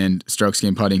birdieing and strokes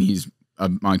game putting. He's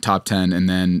among top 10, and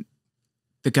then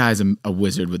the guy's a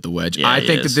wizard with the wedge. Yeah, I he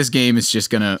think is. that this game is just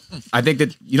gonna. I think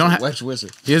that you don't have. Wedge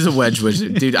wizard. He is a wedge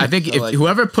wizard, dude. I think if like it.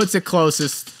 whoever puts it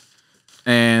closest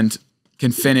and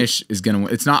can finish is gonna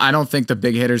win. It's not. I don't think the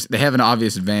big hitters they have an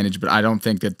obvious advantage, but I don't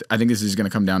think that. I think this is gonna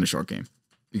come down to short game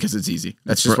because it's easy.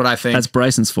 That's just what I think. That's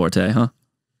Bryson's forte, huh?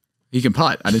 He can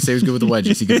putt. I didn't say he was good with the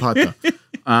wedges. He can putt though.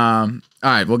 All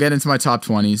right, we'll get into my top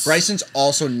 20s. Bryson's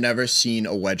also never seen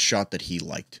a wedge shot that he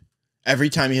liked. Every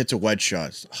time he hits a wedge shot,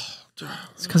 it's,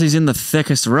 It's because he's in the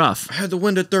thickest rough. I had the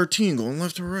wind at 13 going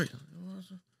left to right.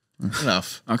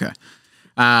 Enough. Okay.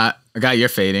 I got your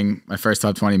fading. My first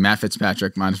top 20, Matt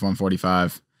Fitzpatrick, minus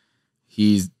 145.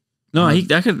 He's No,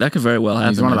 that could very well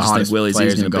happen. he's one of the I just think hottest Willie's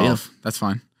players easy in to beat. golf. That's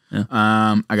fine. Yeah.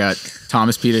 I got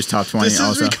Thomas Peters, top 20 This has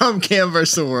also. become Cam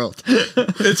versus the world.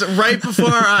 It's right before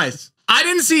our eyes. I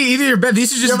didn't see either of your bets.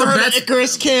 These are You just ever the heard bets. of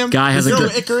Icarus, Cam? Guy has you a know good-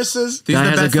 what Icarus is? These are Guy the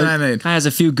has a bets that I good. made. Guy has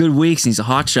a few good weeks, and he's a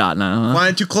hot shot now. Huh?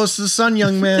 Flying too close to the sun,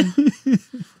 young man.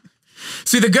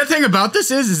 See, the good thing about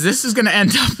this is this is going to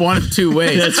end up one of two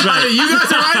ways. That's right. Either you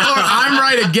guys are right or I'm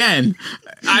right again.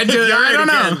 I don't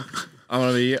know. I'm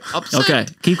gonna be upset. Okay,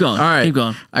 keep going. All right. keep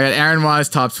going. I got Aaron Wise,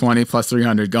 top 20, plus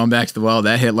 300. Going back to the well,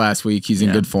 that hit last week. He's in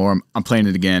Yeah. good form. I'm playing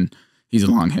it again. He's a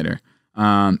long hitter.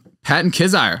 Patton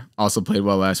Kizzire also played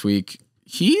well last week.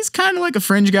 He's kind of like a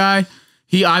fringe guy.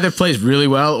 He either plays really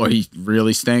well or he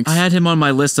really stinks. I had him on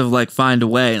my list of find a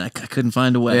way, and I couldn't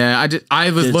find a way. Yeah, I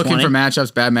was Did looking 20? for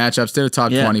matchups, bad matchups. Did a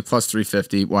top Yeah. 20, plus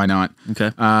 350. Why not?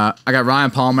 Okay, I got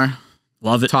Ryan Palmer,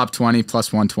 love it. top 20,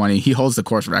 plus 120. He holds the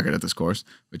course record at this course,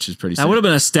 which is pretty sick. That would have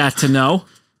been a stat to know.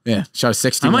 Yeah, shot a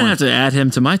 61. I might have to add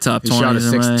him to my top He shot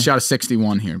 20. shot a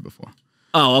 61 here before.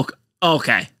 Oh,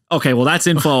 okay. Okay, well that's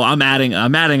info. I'm adding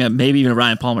a maybe even a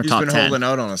Ryan Palmer He's top been 10. holding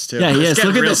out on us too. Yeah, he It's is. getting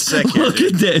Look at real this. sick here, Look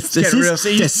dude. at this. It's getting real This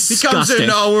sick. is He comes in, disgusting.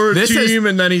 oh, we're a This has- team,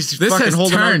 and then he's this fucking has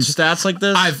holding out turned. stats like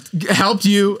this. I've helped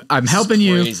you. I'm helping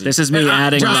you. Crazy. This is me And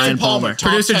adding Justin Ryan Palmer.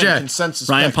 top Producer 10 Jet. consensus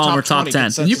Ryan pick, Palmer, top top 20 10.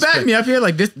 consensus You back pick. me up here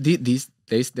like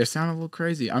this. They're sounding a little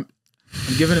crazy. I'm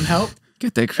giving him help.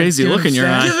 Get that crazy Give look him in your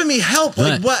stats. eye. Giving me help.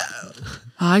 Like What? what?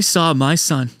 I saw my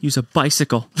son use a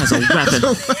bicycle as a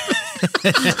weapon.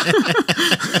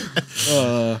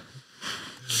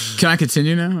 Can I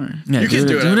continue now? Or? Yeah, You can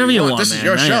do it whatever you want. This is man.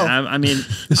 your show. I mean,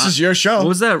 This is your show. what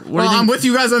was that? What Well, do you I'm think? with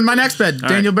you guys on my next bet.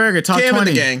 Daniel Berger, top Cam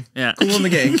 20. in the gang. Yeah. Cool in the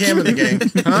gang. Cam in the gang.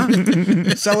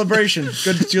 Huh? Celebration.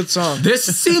 Good song. This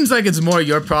seems like it's more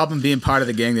your problem being part of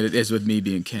the gang than it is with me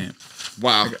being Cam.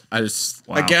 Wow. I just.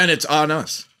 Wow. Again, it's on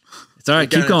us. It's all right.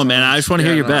 Again, Keep going, it's man. I just want to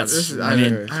hear your bets. This is, I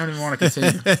mean, I don't even want to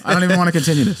continue. I don't even want to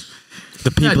continue this.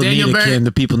 The people Daniel need it, Berg- Kim.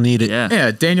 The people need it. yeah.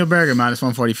 Yeah, Daniel Berger, minus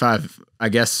 145. I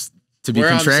guess to be We're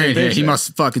on the same contrarian here, page he there.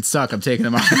 must fucking suck. I'm taking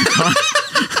him off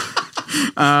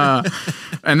the card.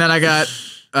 And then I got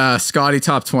Scotty,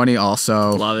 top 20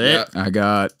 also. Love it.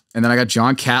 Yeah. And then I got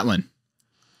John Catlin.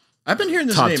 I've been hearing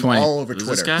this Top name 20. all over Who's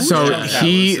Twitter. this guy? Who's So John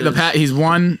Catlin? he's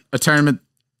won a tournament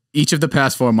each of the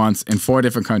past 4 months in 4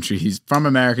 different countries. He's from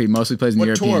America. He mostly plays in the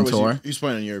What European tour tour. was he? He's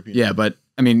playing on European. Yeah, but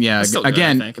I mean, yeah, still good, I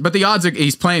again, think. but the odds are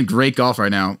he's playing great golf right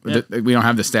now. Yeah. We don't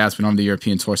have the stats. We don't have the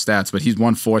European tour stats, but he's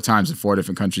won 4 times in 4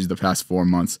 different countries the past 4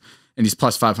 months, and he's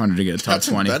plus 500 to get a top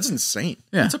 20. That's insane.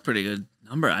 Yeah, That's a pretty good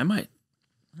number. I might.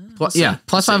 plus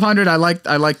 500. I like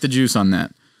the juice on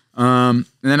that. And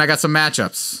then I got some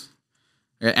matchups.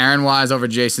 I got Aaron Wise over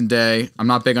Jason Day. I'm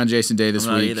not big on Jason Day this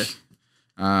I'm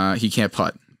not week. He can't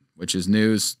putt, which is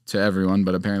news to everyone,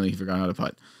 but apparently he forgot how to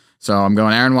putt. So I'm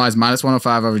going Aaron Wise minus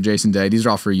 105 over Jason Day. These are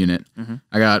all for a unit.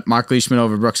 I got Mark Leishman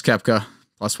over Brooks Koepka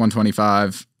plus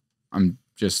 125. I'm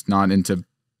just not into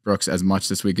Brooks as much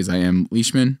this week as I am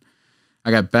Leishman.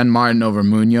 I got Ben Martin over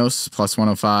Munoz plus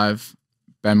 105.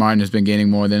 Ben Martin has been gaining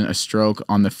more than a stroke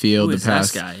on the field Who the is that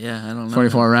past guy? Yeah, I don't know.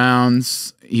 24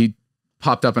 rounds. He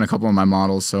popped up in a couple of my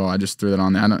models, so I just threw that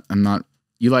on there. I'm not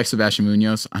You like Sebastian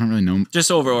Munoz? I don't really know.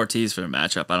 Just over Ortiz for a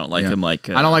matchup. I don't like him like.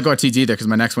 I don't like Ortiz either because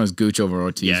my next one is Gooch over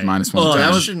Ortiz Yeah. minus Oh,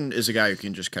 110. Sebastian is a guy who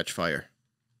can just catch fire.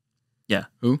 Yeah.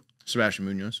 Who? Sebastian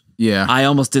Munoz. Yeah. I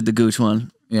almost did the Gooch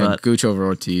one. Yeah, but Gooch over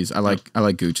Ortiz. I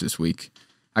like Gooch this week.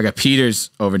 I got Peters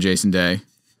over Jason Day,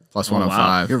 plus wow.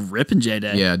 105. You're ripping J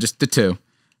Day. Yeah, just the two.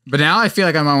 But now I feel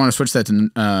like I might want to switch that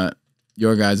to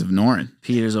your guys of Norin.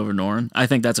 Peters over Noren. I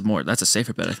think that's a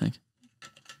safer bet, I think.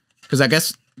 Because I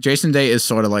guess Jason Day is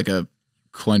sort of like a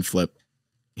coin flip.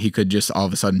 He could just all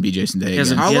of a sudden be Jason Day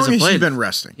hasn't- again. How He long hasn't has he played. been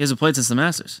resting? He hasn't played since the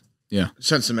Masters. Yeah.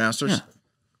 Since the Masters?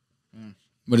 Yeah.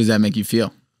 What does that make you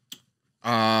feel?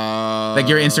 Like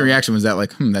your instant reaction was that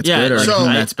like, that's Yeah, good or like,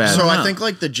 like, that's bad? So I don't I know. think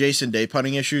like the Jason Day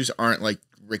putting issues aren't like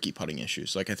Ricky putting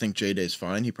issues. Like I think J Day's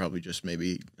fine. He probably just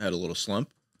maybe had a little slump.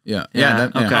 yeah. Yeah,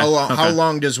 Yeah. okay. How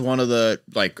long does one of the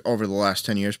like over the last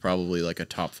 10 years probably like a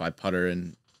top 5 putter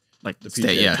and Like the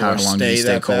Stay- PGA yeah, how Tour long do you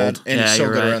stay that cold? bad and Yeah, so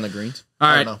you're good right. around the greens? All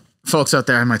I right, don't know. folks out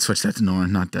there, I might switch that to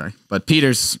Norin, not Day. But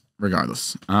Peters,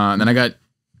 regardless. Then I got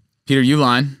Peter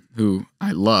Uline, who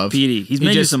I love. Petey. He's He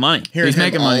making just- some money. Hearing He's him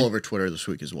making all money. over Twitter this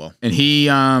week as well. And he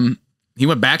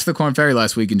went back to the Corn Ferry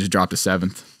last week and just dropped a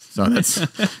 7th. So that's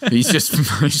he's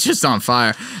just on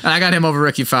fire. And I got him over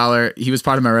Ricky Fowler. He was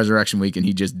part of my resurrection week and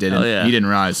he just didn't. Hell yeah. He didn't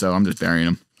rise, so I'm just burying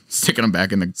him, sticking him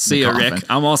back in the See the ya, coffin. Rick.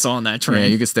 I'm also on that Yeah, train.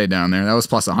 you could stay down there. That was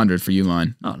plus 100 for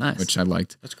Uline. Oh, nice. Which I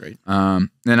liked. That's great. Then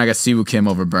I got Siwoo Kim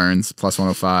over Burns plus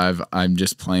 105. I'm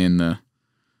just playing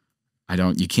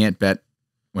you can't bet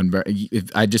when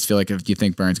I just feel like if you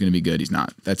think Burns going to be good, he's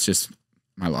not. That's just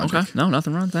my logic. Okay. No,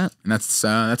 nothing wrong with that. And that's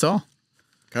all.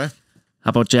 Okay. How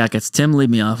about jackets? Tim,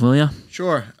 lead me off, will you?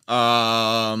 Sure.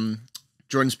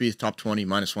 Jordan Spieth top 20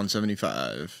 minus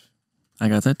 175. I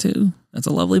got that too. That's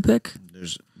a lovely pick.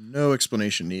 There's no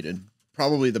explanation needed.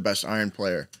 Probably the best iron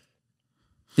player.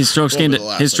 His strokes Over gained the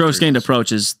last, his strokes 3 gained years.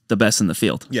 approach is the best in the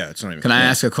field. Yeah, it's not even. Can I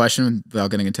close. ask a question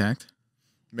without getting attacked?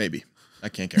 Maybe. I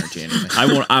can't guarantee anything. I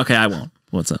won't. Okay, I won't.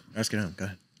 What's up? Ask it him. Go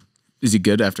ahead. Is he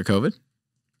good after COVID?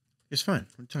 It's fine.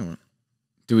 What are you talking about?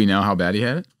 Do we know how bad he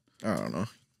had it? I don't know.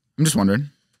 I'm just wondering.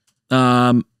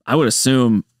 I would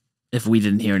assume if we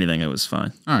didn't hear anything, it was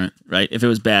fine, All right. right? If it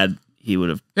was bad, he would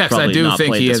have. Yeah, because I probably do not think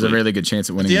played he this has a week. really good chance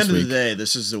at At winning the this end of week. the day,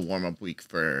 this is the warm up week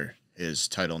for his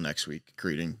title next week.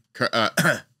 Creating.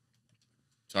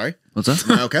 Sorry. What's up?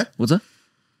 Am I okay. What's up?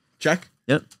 Check.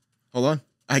 Yep, Hold on.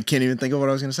 I can't even think of what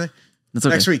I was going to say. that's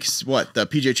okay. Next week's what? The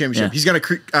PGA Championship. Yeah. He's going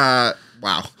to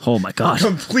wow. Oh my god!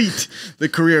 Complete the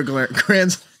career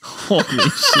grand Holy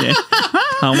shit!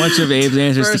 How much of Abe's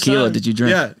Ancer's First tequila time. did you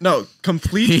drink? Yeah, no,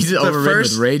 complete. He's the overridden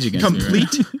first, with rage against me right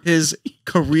complete his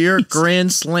career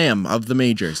grand slam of the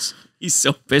majors. He's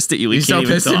so pissed at you. He He's so can't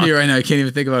even pissed at talk. me right now. I can't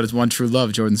even think about his one true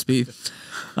love, Jordan Spieth.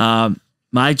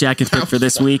 My jacket pick for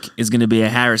this week is going to be a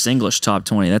Harris English top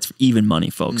 20. That's even money,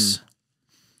 folks.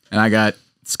 And I got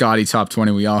Scotty top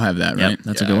 20. We all have that, Yep, right?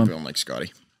 that's a good one. Everyone likes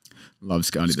Scotty. Love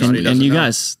Scotty. Scotty And, doesn't and you know.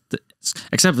 guys,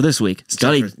 except for this week,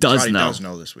 Scotty does know. Does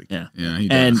know this week. Yeah. Yeah, he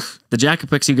does. And the jacket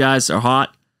picks, you guys, are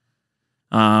hot.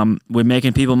 We're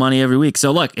making people money every week.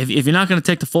 So look, if you're not going to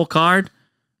take the full card,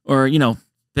 or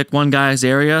pick one guy's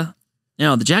area,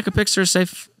 the jacket picks are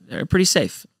safe. They're pretty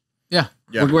safe. Yeah.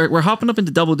 Yeah. We're hopping up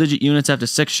into double-digit units after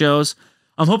 6 shows.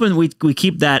 I'm hoping we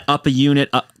keep that up a unit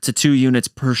up to 2 units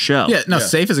per show. Yeah, no,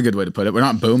 safe is a good way to put it. We're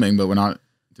not booming, but we're not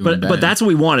doing bad. But that's what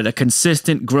we wanted, a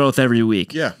consistent growth every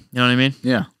week. Yeah. You know what I mean?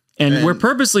 Yeah. And we're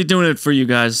purposely doing it for you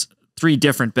guys, 3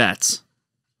 different bets.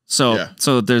 So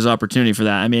there's opportunity for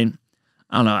that. I mean,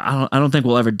 I don't know. I don't think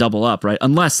we'll ever double up, right?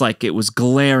 Unless like it was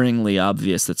glaringly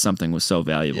obvious that something was so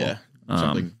valuable. Yeah.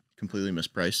 Something completely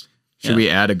mispriced. Should we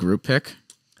add a group pick?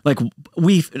 Like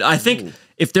I think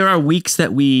if there are weeks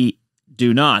that we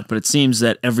do not, but it seems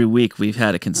that every week we've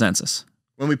had a consensus.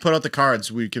 When we put out the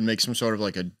cards, we can make some sort of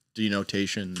like a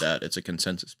denotation that it's a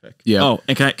consensus pick. Yeah. Oh,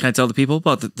 and can I tell the people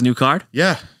about the new card?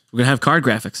 Yeah. We're gonna have card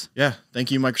graphics. Yeah. Thank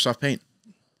you, Microsoft Paint.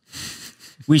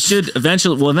 We should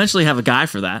eventually have a guy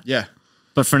for that. Yeah.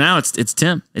 But for now, it's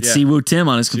Tim. It's Yeah. Siwoo Tim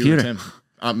on his See you, computer.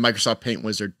 Tim. Microsoft Paint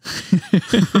wizard.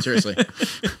 Seriously.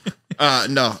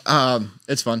 No.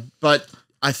 It's fun. But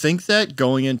I think that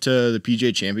going into the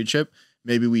PGA Championship,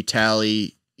 maybe we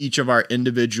tally each of our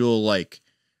individual like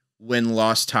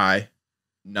win-loss tie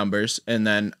numbers, and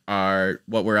then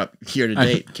what we're up here to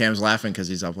date. Cam's laughing because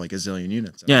he's up like a zillion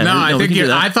units. Yeah. No, I we think can do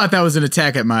that. I thought that was an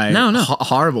attack at my No.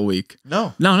 horrible week.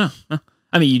 No. No.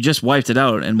 I mean, you just wiped it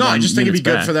out, and No, I just think it'd be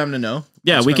good back. for them to know.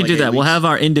 Yeah, We'll we spend, can do like, that. 8 We'll weeks. have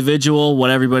our individual, what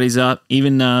everybody's up.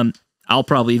 Even I'll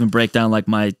probably even break down like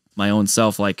my own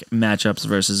self, like matchups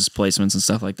versus placements and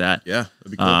stuff like that. Yeah,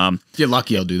 that'd be cool. If you're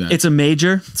lucky, I'll do that. It's a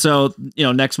major, so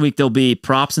next week there'll be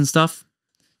props and stuff.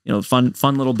 fun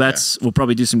little bets. We'll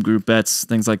probably do some group bets,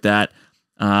 things like that.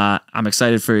 I'm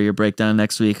excited for your breakdown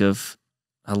next week of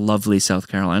a lovely South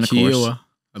Carolina course. Kiowa.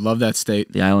 I love that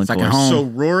state. The island Second course. home. So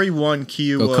Rory won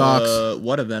Kiowa. Go Cox.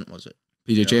 What event was it?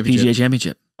 PGA Championship. PGA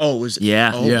Championship. Oh, was it?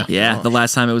 Yeah. Oh, Yeah. Yeah. gosh. The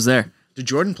last time it was there. Did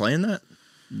Jordan play in that?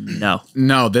 No.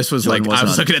 No, this was Jordan like, I wasn't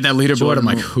was on looking at that leaderboard. Jordan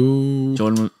I'm like, who?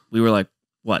 Jordan, we were like,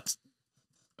 what?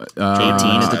 18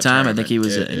 at the time. I think he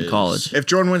was in college. If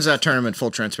Jordan wins that tournament,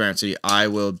 full transparency, I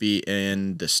will be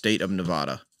in the state of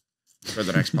Nevada for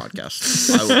the next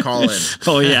podcast. I will call in.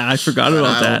 Oh, yeah. I forgot about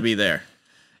I will that. be there.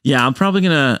 Yeah. I'm probably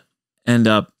going to end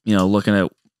up, looking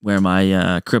at where my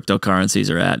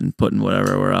cryptocurrencies are at and putting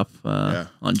whatever we're up on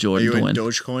Are Jordan you to in win.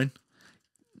 Dogecoin?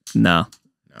 No.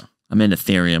 No. I'm in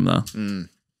Ethereum, though.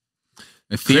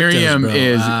 Ethereum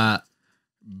Cryptos,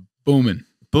 bro. is booming.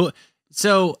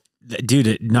 So,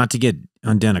 dude, not to get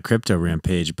on down a crypto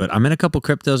rampage, but I'm in a couple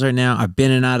cryptos right now. I've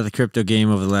been in and out of the crypto game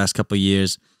over the last couple of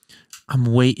years. I'm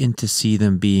waiting to see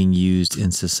them being used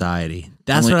in society.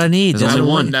 That's Only- what I need. there's I only would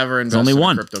one. never There's invest only in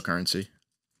one. cryptocurrency.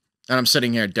 And I'm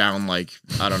sitting here down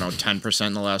 10%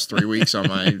 in the last 3 weeks on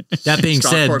my That being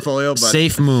stock said, portfolio. But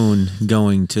Safe Moon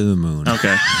going to the moon.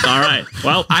 Okay. All right.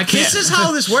 Well, I can't. this is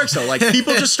how this works, though. Like,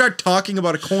 people just start talking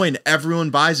about a coin, everyone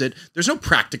buys it. There's no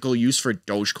practical use for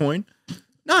Dogecoin.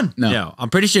 None. No. No, I'm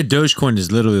pretty sure Dogecoin is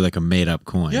literally like a made up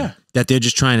coin. Yeah. That they're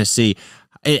just trying to see.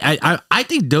 I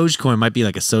think Dogecoin might be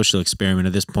like a social experiment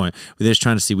at this point where they're just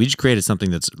trying to see. We just created something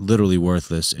that's literally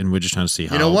worthless, and we're just trying to see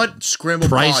how. You know what? Scramble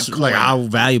Price, pod like coin. how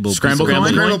valuable. Scramble piece of coin?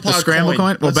 coin- Scramble The pod Scramble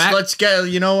coin? Well, let's get.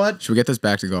 You know what? Should we get this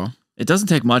back to go? it doesn't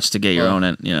take much to get your Well-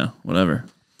 own, whatever.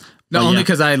 No, Oh, only yeah.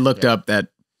 because I looked up that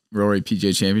Rory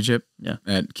PGA Championship Yeah.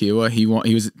 at Kiowa. He won.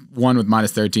 He was won with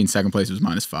 -13. Second place was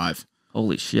 -5.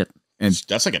 Holy shit.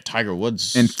 That's like a Tiger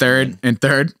Woods. And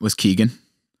third was Keegan.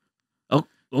 Oh,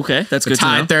 okay. That's good to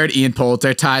know. Tied third, Ian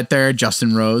Poulter. Tied third,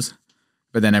 Justin Rose.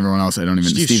 But then everyone else, I don't even.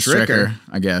 Steve Steve Stricker, Stricker,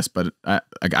 I guess. But I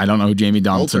don't know who Jamie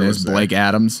Donaldson Poulter is. was there. Blake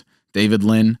Adams, David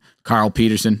Lynn, Carl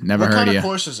Peterson. Never What heard kind of of you.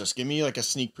 course is this? Give me like a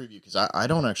sneak preview because I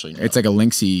don't actually know. It's like a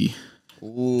linksy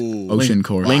Ooh. ocean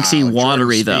course. Linksy Jordan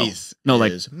watery, though. Spieth No,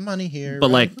 like- is money here.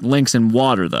 But right? like links in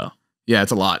water, though. Yeah,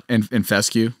 it's a lot. And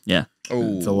fescue, Yeah.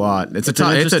 oh, it's a lot. It's It's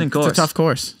an interesting it's a course. tough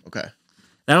course. Okay.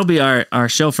 That'll be our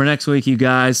show for next week, you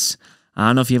guys. I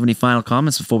don't know if you have any final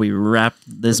comments before we wrap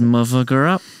this motherfucker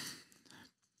up.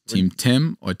 Team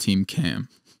Tim or Team Cam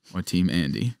or Team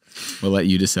Andy. We'll let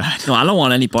you decide. No, I don't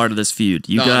want any part of this feud.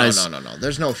 You No, guys. No.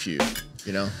 There's no feud.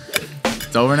 You know.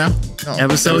 It's over now. No.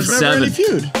 Episode There's never 7. any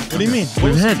feud. What do you mean? What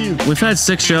We've was the had feud? we've had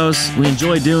 6 shows. We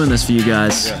enjoy doing this for you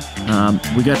guys.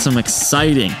 We got some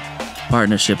exciting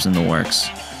partnerships in the works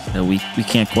that we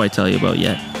can't quite tell you about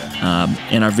yet.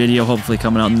 And our video hopefully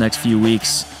coming out in the next few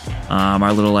weeks.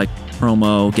 Our little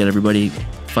promo, get everybody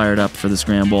fired up for the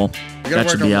Scramble. We That gotta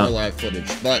should work be on out. more live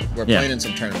footage, but we're Yeah. playing in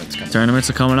some tournaments coming. Tournaments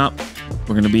are coming up.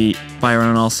 We're going to be firing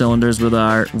on all cylinders with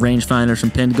our rangefinders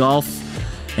from Pinned Golf.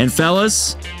 And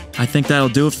fellas, I think that'll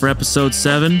do it for episode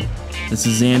 7. This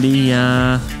is Andy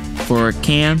for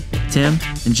Cam, Tim,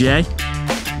 and Jay.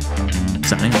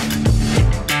 Signing off.